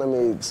wouldn't let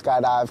me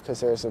skydive because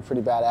there was a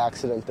pretty bad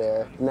accident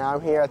there. Now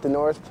I'm here at the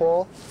North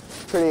Pole,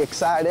 pretty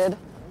excited,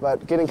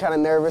 but getting kind of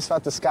nervous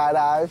about the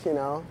skydive, you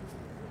know.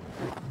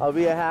 I'll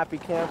be a happy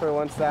camper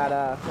once that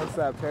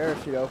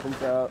parachute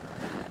opens up.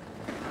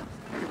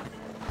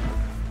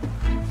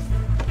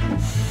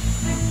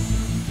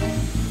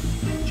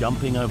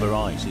 Jumping over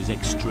ice is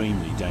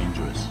extremely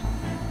dangerous.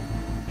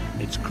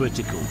 It's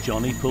critical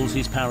Johnny pulls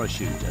his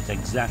parachute at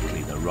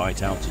exactly the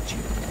right altitude.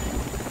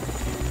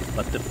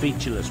 But the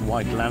featureless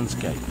white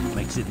landscape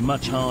makes it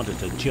much harder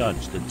to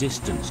judge the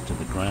distance to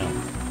the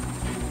ground.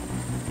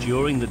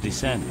 During the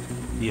descent,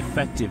 the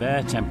effective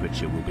air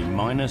temperature will be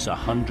minus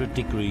 100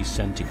 degrees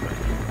centigrade.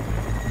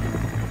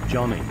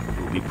 Johnny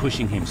will be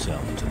pushing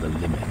himself to the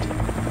limit.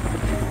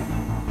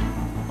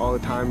 All the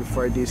time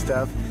before I do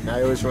stuff,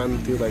 I always run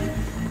through like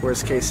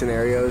worst case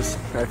scenarios.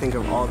 I think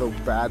of all the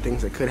bad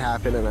things that could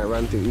happen and I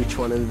run through each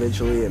one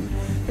individually and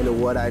into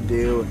what I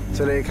do.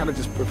 So it kind of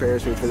just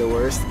prepares me for the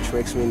worst, which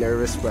makes me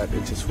nervous, but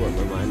it's just what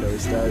my mind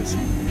always does.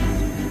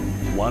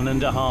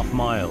 1.5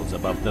 miles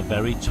above the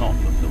very top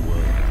of the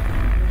world.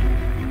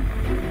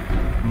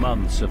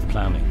 Months of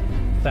planning,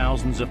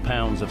 thousands of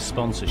pounds of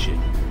sponsorship,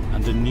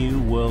 and a new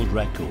world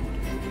record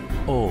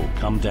all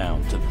come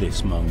down to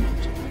this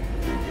moment.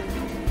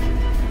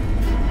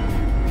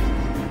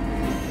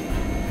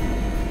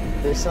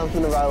 There's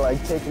something about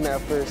like taking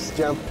that first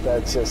jump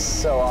that's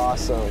just so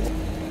awesome.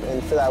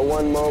 And for that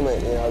one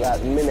moment, you know,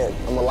 that minute,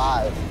 I'm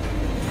alive.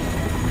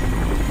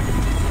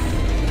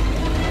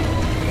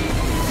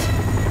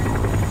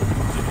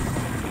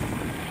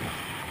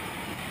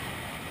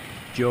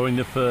 During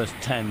the first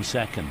 10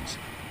 seconds,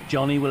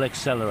 Johnny will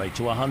accelerate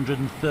to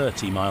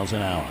 130 miles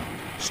an hour,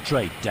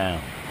 straight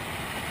down.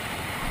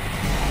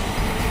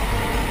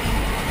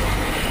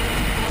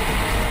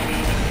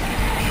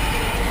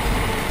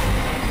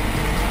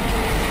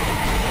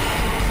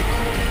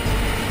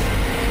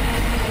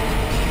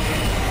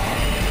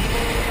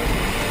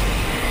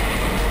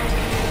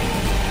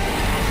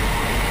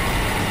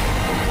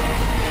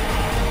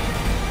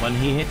 When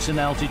he hits an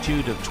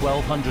altitude of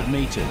 1,200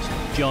 meters,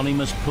 Johnny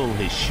must pull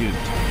his chute.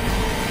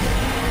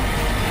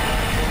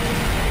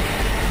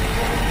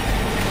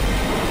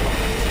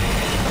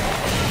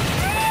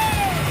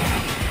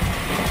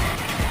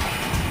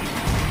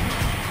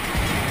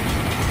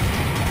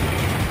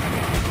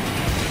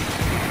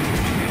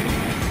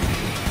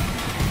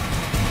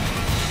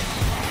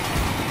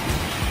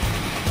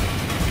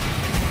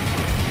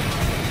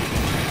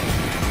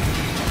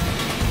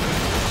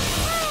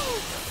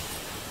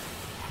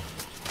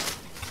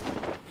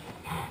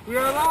 We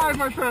are alive,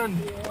 my friend!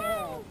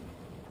 Yeah.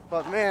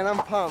 But man, I'm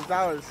pumped.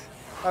 That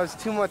was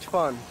too much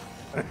fun.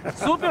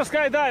 Super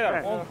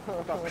skydiver!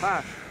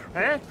 Eh?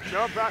 Yeah. Good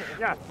job.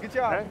 Good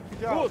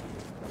job.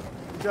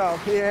 Good job.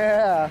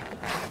 Yeah.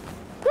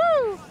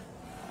 Woo!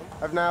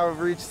 I've now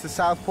reached the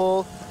South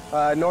Pole,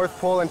 North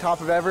Pole, and top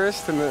of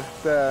Everest, and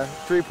the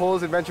 3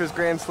 poles Adventurer's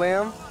Grand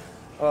Slam.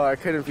 Oh, I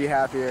couldn't be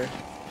happier.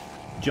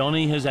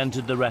 Johnny has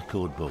entered the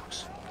record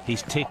books.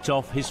 He's ticked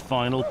off his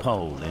final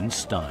pole in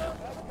style.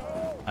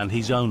 And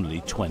he's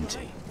only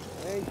 20.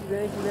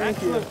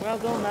 Thank you. Well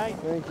done, mate.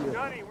 Thank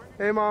you.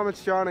 Hey, Mom,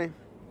 it's Johnny.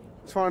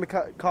 Just wanted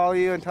to call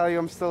you and tell you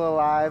I'm still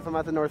alive. I'm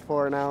at the North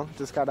Pole right now.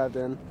 Just got dived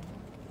in.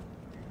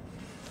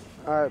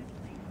 All right.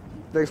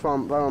 Thanks,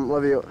 Mom. Bye, Mom.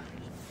 Love you.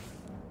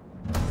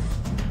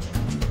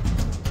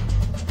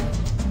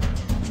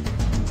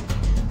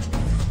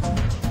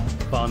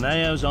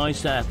 Barneo's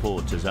ice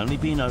airport has only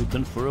been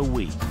open for a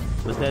week,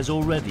 but there's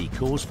already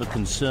cause for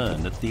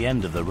concern at the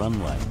end of the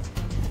runway.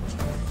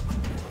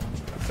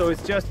 So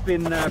it's just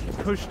been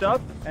pushed up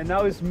and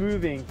now it's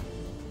moving.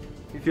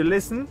 If you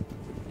listen,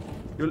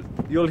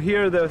 you'll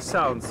hear the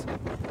sounds.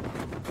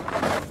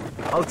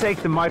 I'll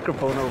take the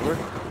microphone over.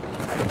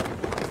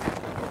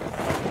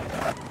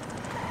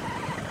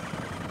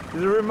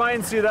 It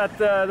reminds you that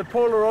the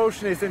polar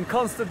ocean is in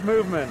constant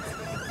movement.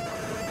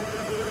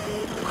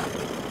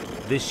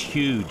 This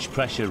huge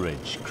pressure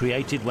ridge,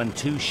 created when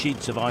 2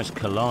 sheets of ice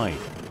collide,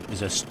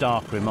 is a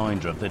stark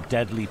reminder of the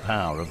deadly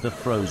power of the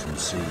frozen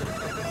sea.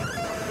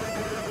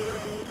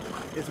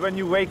 It's when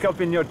you wake up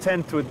in your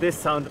tent with this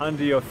sound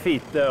under your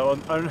feet,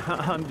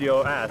 under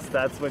your ass.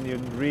 That's when you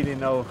really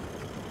know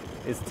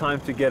it's time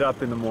to get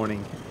up in the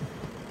morning.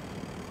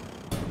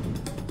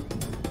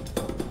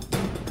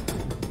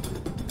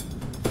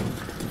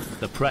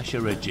 The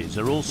pressure ridges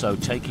are also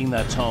taking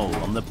their toll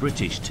on the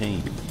British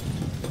team.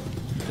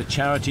 The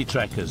charity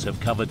trekkers have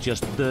covered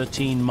just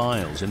 13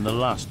 miles in the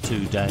last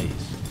 2 days.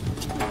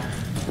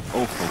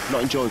 Awful,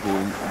 not enjoyable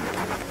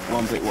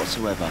one bit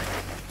whatsoever.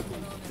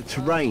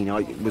 terrain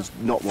was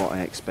not what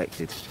I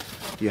expected.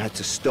 You had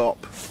to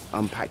stop,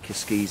 unpack your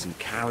skis and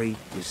carry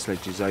your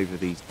sledges over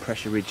these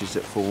pressure ridges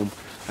that form,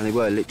 and they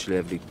were literally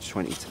every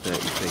 20 to 30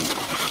 feet.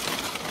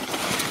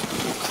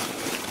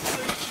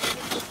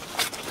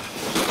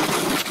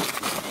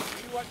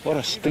 What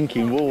a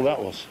stinking wall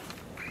that was.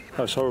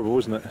 That was horrible,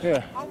 wasn't it?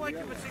 Yeah.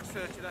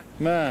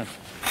 Man,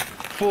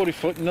 40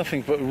 foot,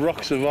 nothing but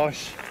rocks of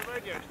ice.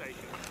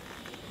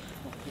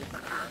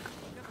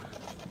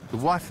 The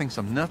wife thinks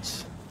I'm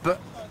nuts,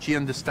 but she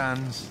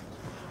understands.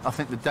 I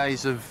think the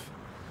days of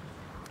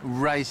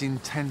raising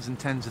tens and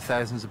tens of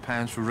thousands of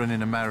pounds for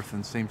running a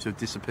marathon seem to have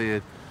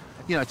disappeared.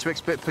 You know, to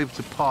expect people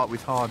to part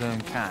with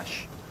hard-earned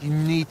cash, you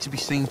need to be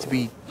seen to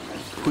be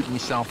putting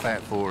yourself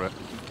out for it.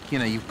 You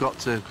know, you've got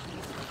to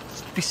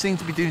be seen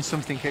to be doing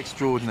something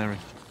extraordinary.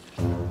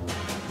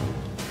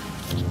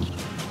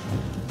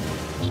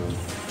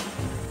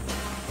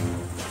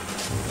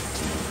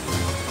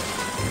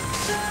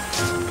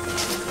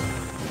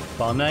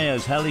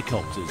 Barneo's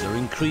helicopters are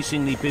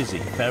increasingly busy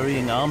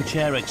ferrying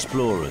armchair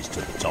explorers to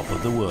the top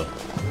of the world.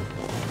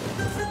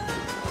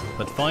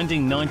 But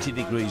finding 90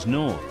 degrees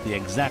north, the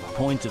exact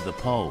point of the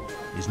pole,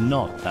 is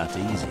not that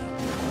easy.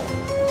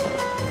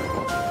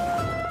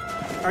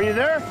 Are you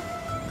there?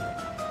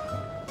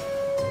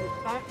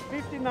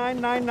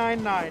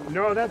 59,999.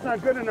 No, that's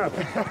not good enough.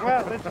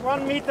 Well, it's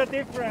 1 meter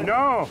difference.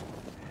 No.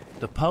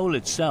 The pole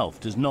itself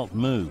does not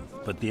move,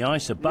 but the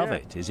ice above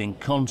it is in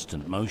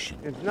constant motion.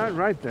 It's not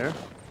right there.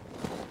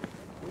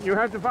 You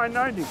have to find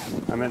 90.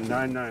 I meant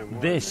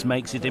 991. This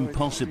makes it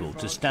impossible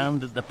to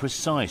stand at the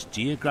precise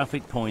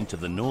geographic point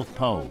of the North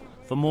Pole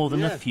for more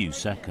than a few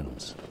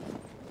seconds.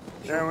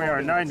 There we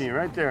are, 90,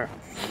 right there.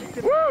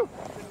 Woo!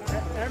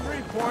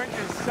 Every point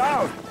is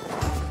south.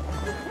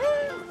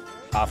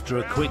 After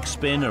a quick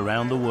spin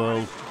around the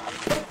world,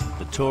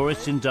 the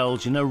tourists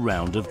indulge in a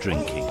round of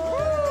drinking.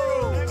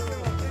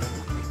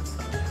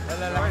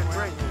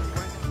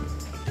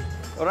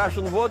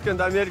 Russian vodka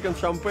and American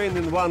champagne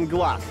in one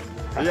glass.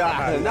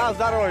 Yeah, на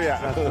здоровье.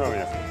 На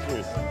здоровье.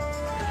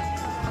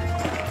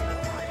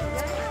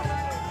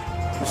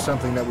 It's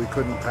something that we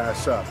couldn't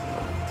pass up.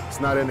 It's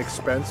not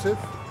inexpensive.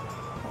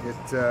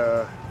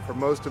 For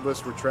most of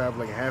us, we're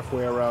traveling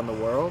halfway around the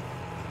world,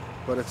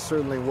 but it's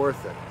certainly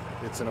worth it.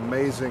 It's an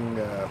amazing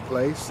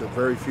place that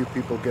very few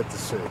people get to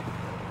see.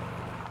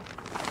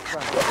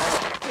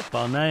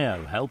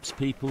 Barneo helps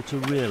people to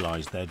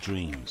realize their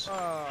dreams,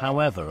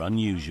 however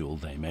unusual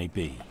they may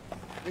be.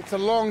 It's a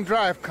long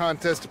drive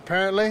contest,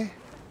 apparently.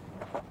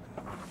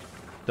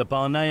 The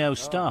Barneo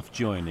staff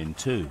join in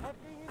too,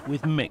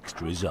 with mixed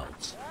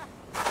results.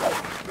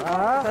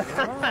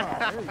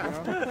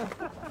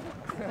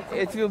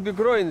 It will be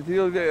growing, it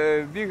will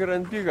be bigger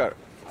and bigger.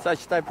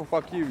 Such type of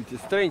activity,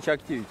 strange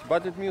activity,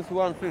 but it means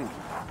one thing.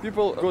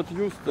 People got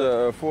used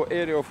for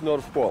area of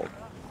North Pole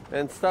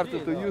and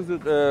started to use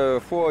it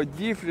for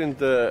different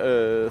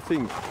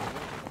things.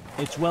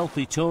 It's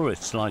wealthy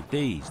tourists like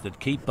these that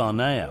keep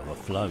Barneo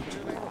afloat.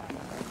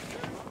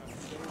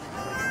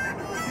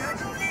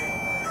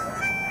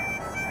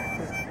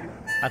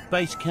 At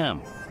base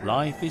camp,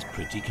 life is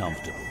pretty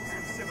comfortable.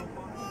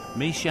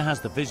 Misha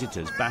has the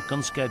visitors back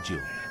on schedule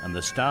and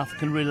the staff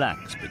can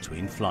relax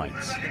between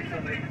flights.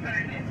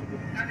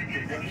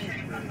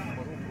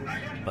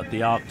 But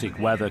the Arctic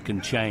weather can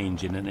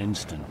change in an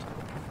instant.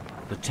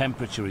 The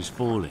temperature is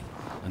falling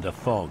and a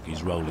fog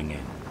is rolling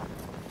in.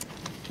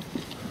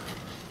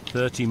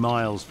 30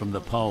 miles from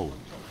the pole,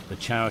 the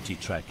charity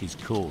trek is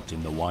caught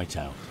in the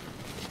whiteout.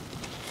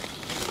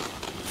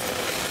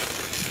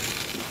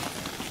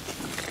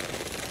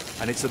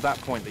 And it's at that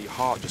point that your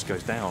heart just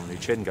goes down, your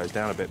chin goes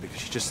down a bit,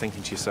 because you're just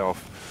thinking to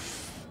yourself,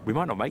 we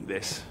might not make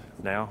this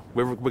now.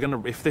 We're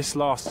gonna, if this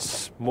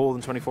lasts more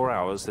than 24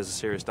 hours, there's a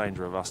serious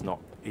danger of us not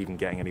even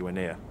getting anywhere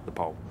near the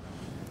pole.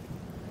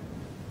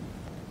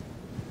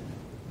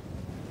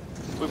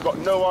 We've got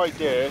no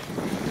idea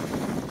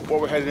what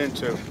we're heading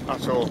into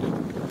at all.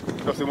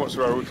 Nothing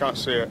whatsoever, we can't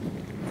see it.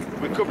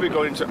 We could be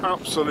going into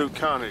absolute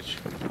carnage.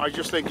 I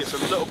just think it's a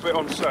little bit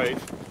unsafe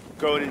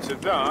going into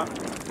that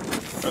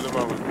at the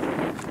moment.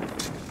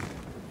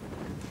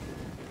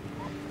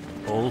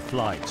 All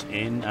flights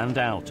in and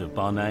out of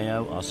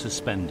Barneo are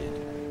suspended.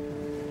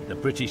 The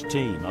British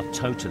team are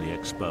totally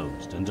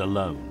exposed and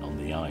alone on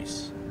the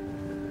ice.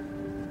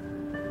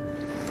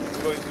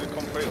 Going to the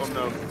complete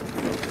unknown.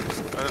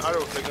 And I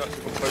don't think that's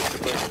a good place to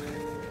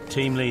be.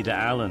 Team leader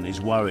Alan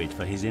is worried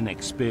for his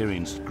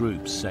inexperienced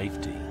group's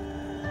safety.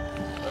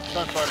 Let's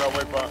try and find our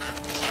way back.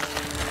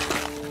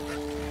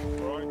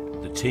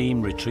 The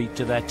team retreat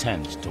to their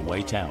tents to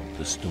wait out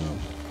the storm.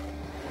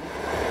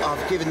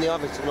 I've given the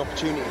others an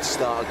opportunity to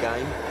start a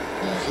game.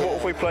 What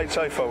have we played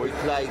so far? We've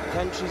played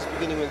countries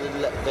beginning with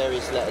the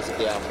various letters of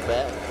the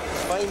alphabet,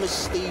 famous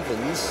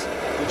Stephens,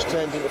 which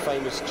turned into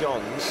famous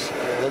Johns,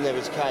 then there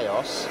was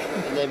Chaos,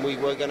 and then we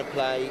were going to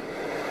play,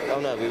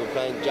 we were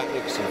playing Jack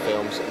Nicholson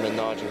films, and then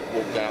Nigel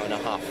walked out in a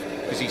huff,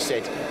 because he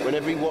said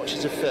whenever he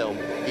watches a film,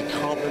 he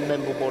can't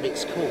remember what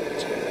it's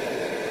called.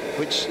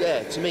 Which,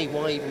 yeah, to me,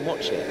 why even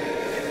watch it?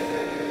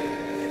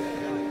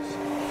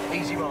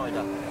 Easy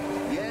rider.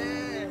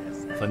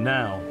 For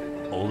now,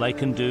 all they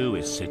can do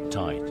is sit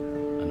tight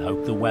and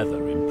hope the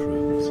weather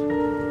improves.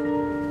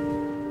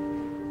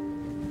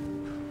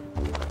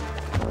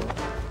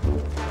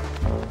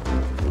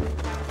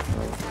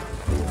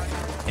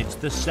 It's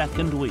the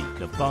second week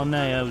of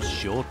Barneo's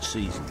short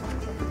season.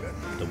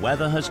 The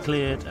weather has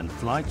cleared and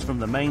flights from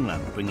the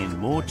mainland bring in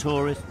more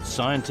tourists,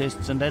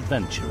 scientists and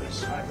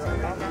adventurers.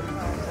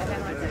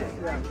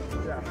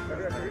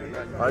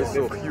 I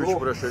saw huge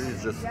pressure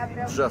is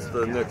just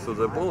next to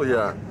the ball,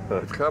 yeah.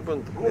 It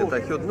happened, and I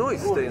heard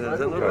noise staying at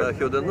the north. I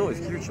heard a noise,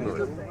 huge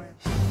noise.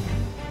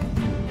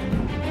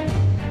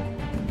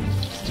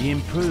 The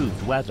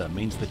improved weather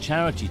means the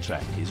charity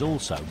trek is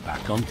also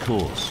back on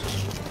course.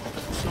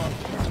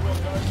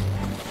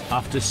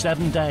 After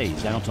 7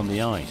 days out on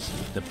the ice,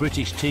 the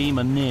British team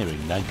are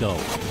nearing their goal.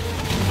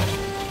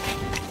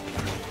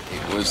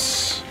 It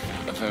was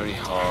a very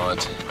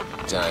hard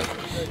day.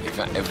 In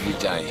fact, every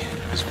day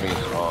has been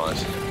hard.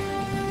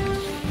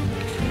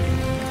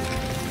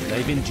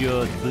 They've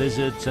endured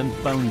blizzards and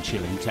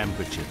bone-chilling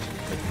temperatures,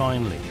 but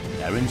finally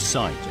they're in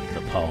sight of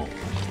the pole.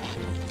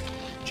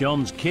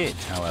 John's kit,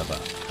 however,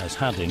 has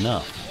had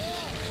enough.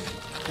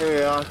 Here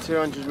we are,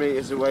 200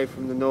 metres away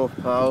from the North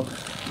Pole.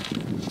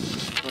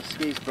 My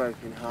ski's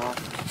broken in half,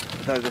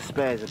 though the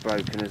spares are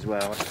broken as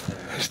well.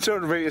 It's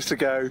 200 metres to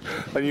go,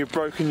 and you've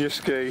broken your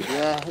ski.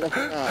 Yeah, look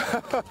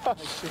at that.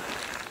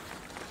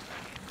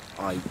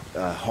 I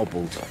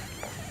hobbled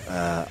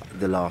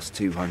the last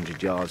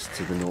 200 yards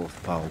to the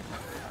North Pole.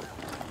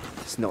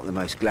 It's not the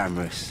most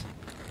glamorous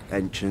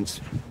entrance.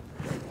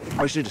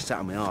 I should have sat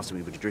on my arse and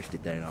we would have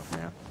drifted there enough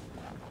now.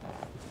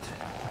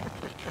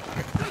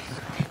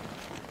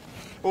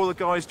 All the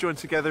guys joined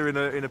together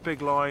in a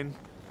big line,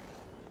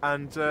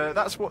 and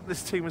that's what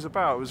this team was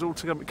about. It was all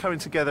coming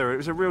together. It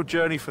was a real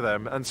journey for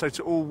them, and so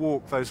to all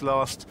walk those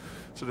last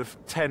sort of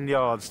 10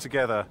 yards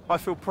together, I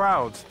feel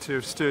proud to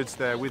have stood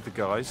there with the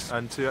guys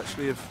and to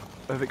actually have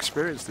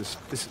experienced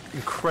this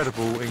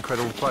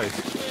incredible place.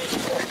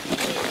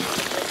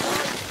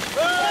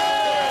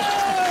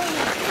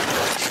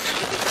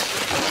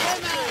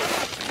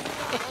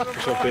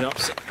 So I've been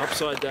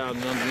upside down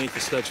and underneath the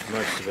sledge for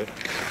most of it,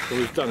 but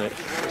we've done it.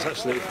 It's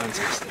absolutely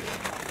fantastic.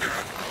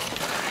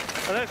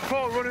 And that's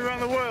Paul running around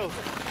the world.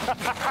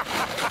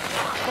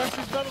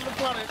 Fastest man on the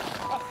planet.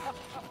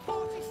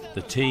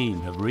 The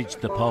team have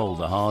reached the pole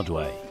the hard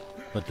way,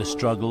 but the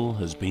struggle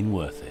has been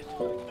worth it.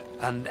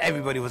 And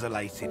everybody was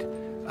elated.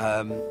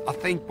 I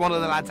think one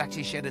of the lads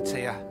actually shed a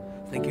tear.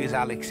 I think it was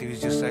Alex. He was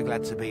just so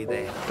glad to be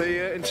there.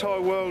 The entire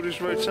world is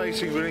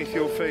rotating beneath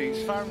your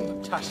feet.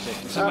 Fantastic.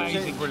 It's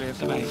amazing. Brilliant.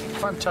 It's amazing.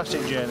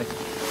 Fantastic journey.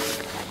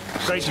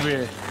 Great to be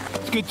here.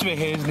 It's good to be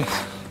here, isn't it?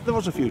 There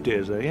was a few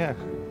tears there, yeah.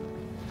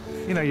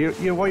 You know,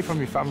 you're away from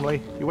your family,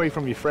 you're away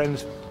from your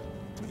friends.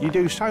 You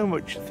do so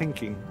much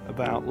thinking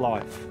about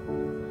life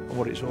and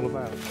what it's all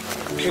about.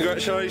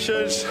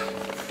 Congratulations.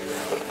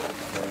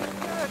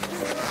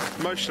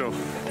 Emotional.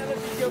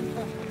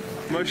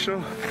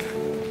 Emotional?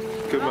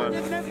 Good man.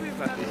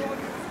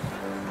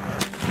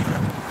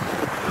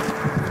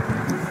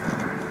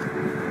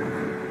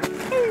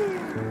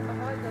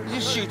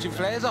 Just shooting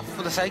flares off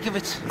for the sake of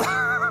it.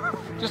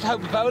 Just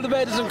hope the polar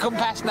bear doesn't come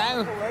past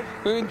now.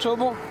 We're in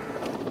trouble.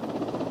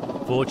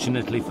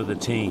 Fortunately for the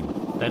team,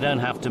 they don't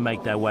have to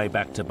make their way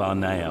back to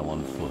Barneo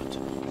on foot.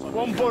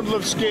 One bundle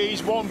of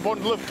skis, one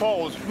bundle of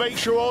poles. Make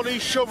sure all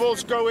these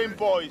shovels go in,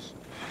 boys.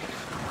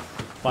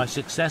 By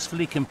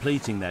successfully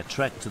completing their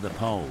trek to the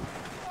pole,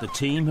 the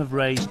team have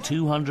raised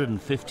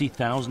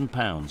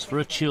 £250,000 for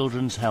a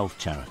children's health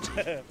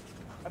charity.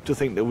 To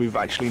think that we've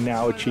actually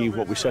now achieved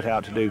what we set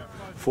out to do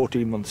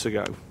 14 months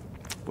ago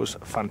was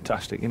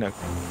fantastic, you know.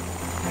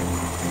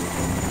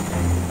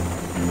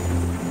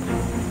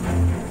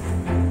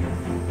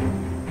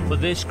 For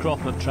this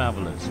crop of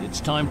travellers,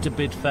 it's time to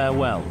bid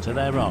farewell to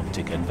their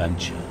Arctic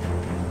adventure.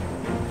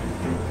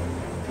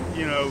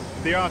 You know,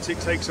 the Arctic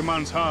takes a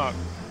man's heart,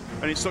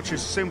 and it's such a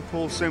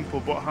simple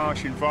but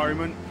harsh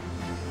environment.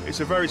 It's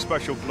a very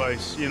special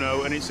place, you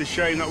know, and it's a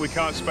shame that we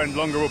can't spend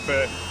longer up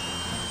here.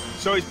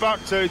 So it's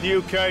back to the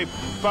UK,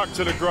 back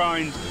to the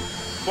grind.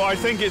 But I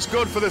think it's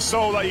good for the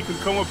soul that you can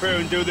come up here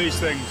and do these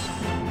things.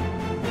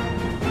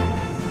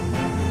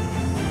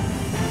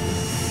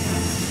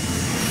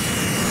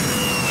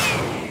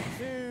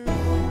 2,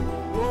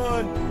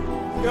 1,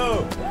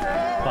 go!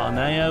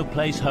 Barneo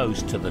plays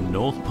host to the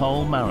North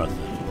Pole Marathon.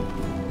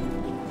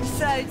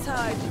 So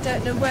tired, you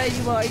don't know where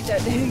you are, you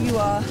don't know who you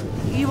are.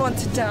 You want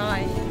to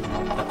die.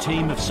 A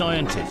team of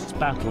scientists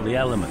battle the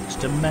elements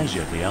to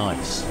measure the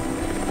ice.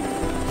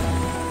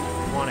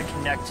 We want to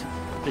connect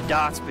the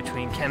dots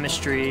between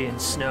chemistry and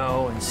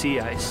snow and sea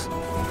ice.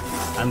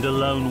 And a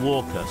lone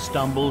walker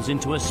stumbles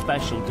into a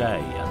special day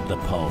at the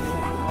pole.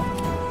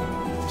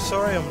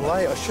 Sorry I'm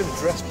late, I should have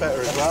dressed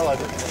better as well. I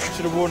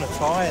should have worn a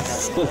tie.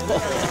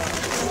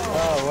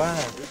 Oh, wow.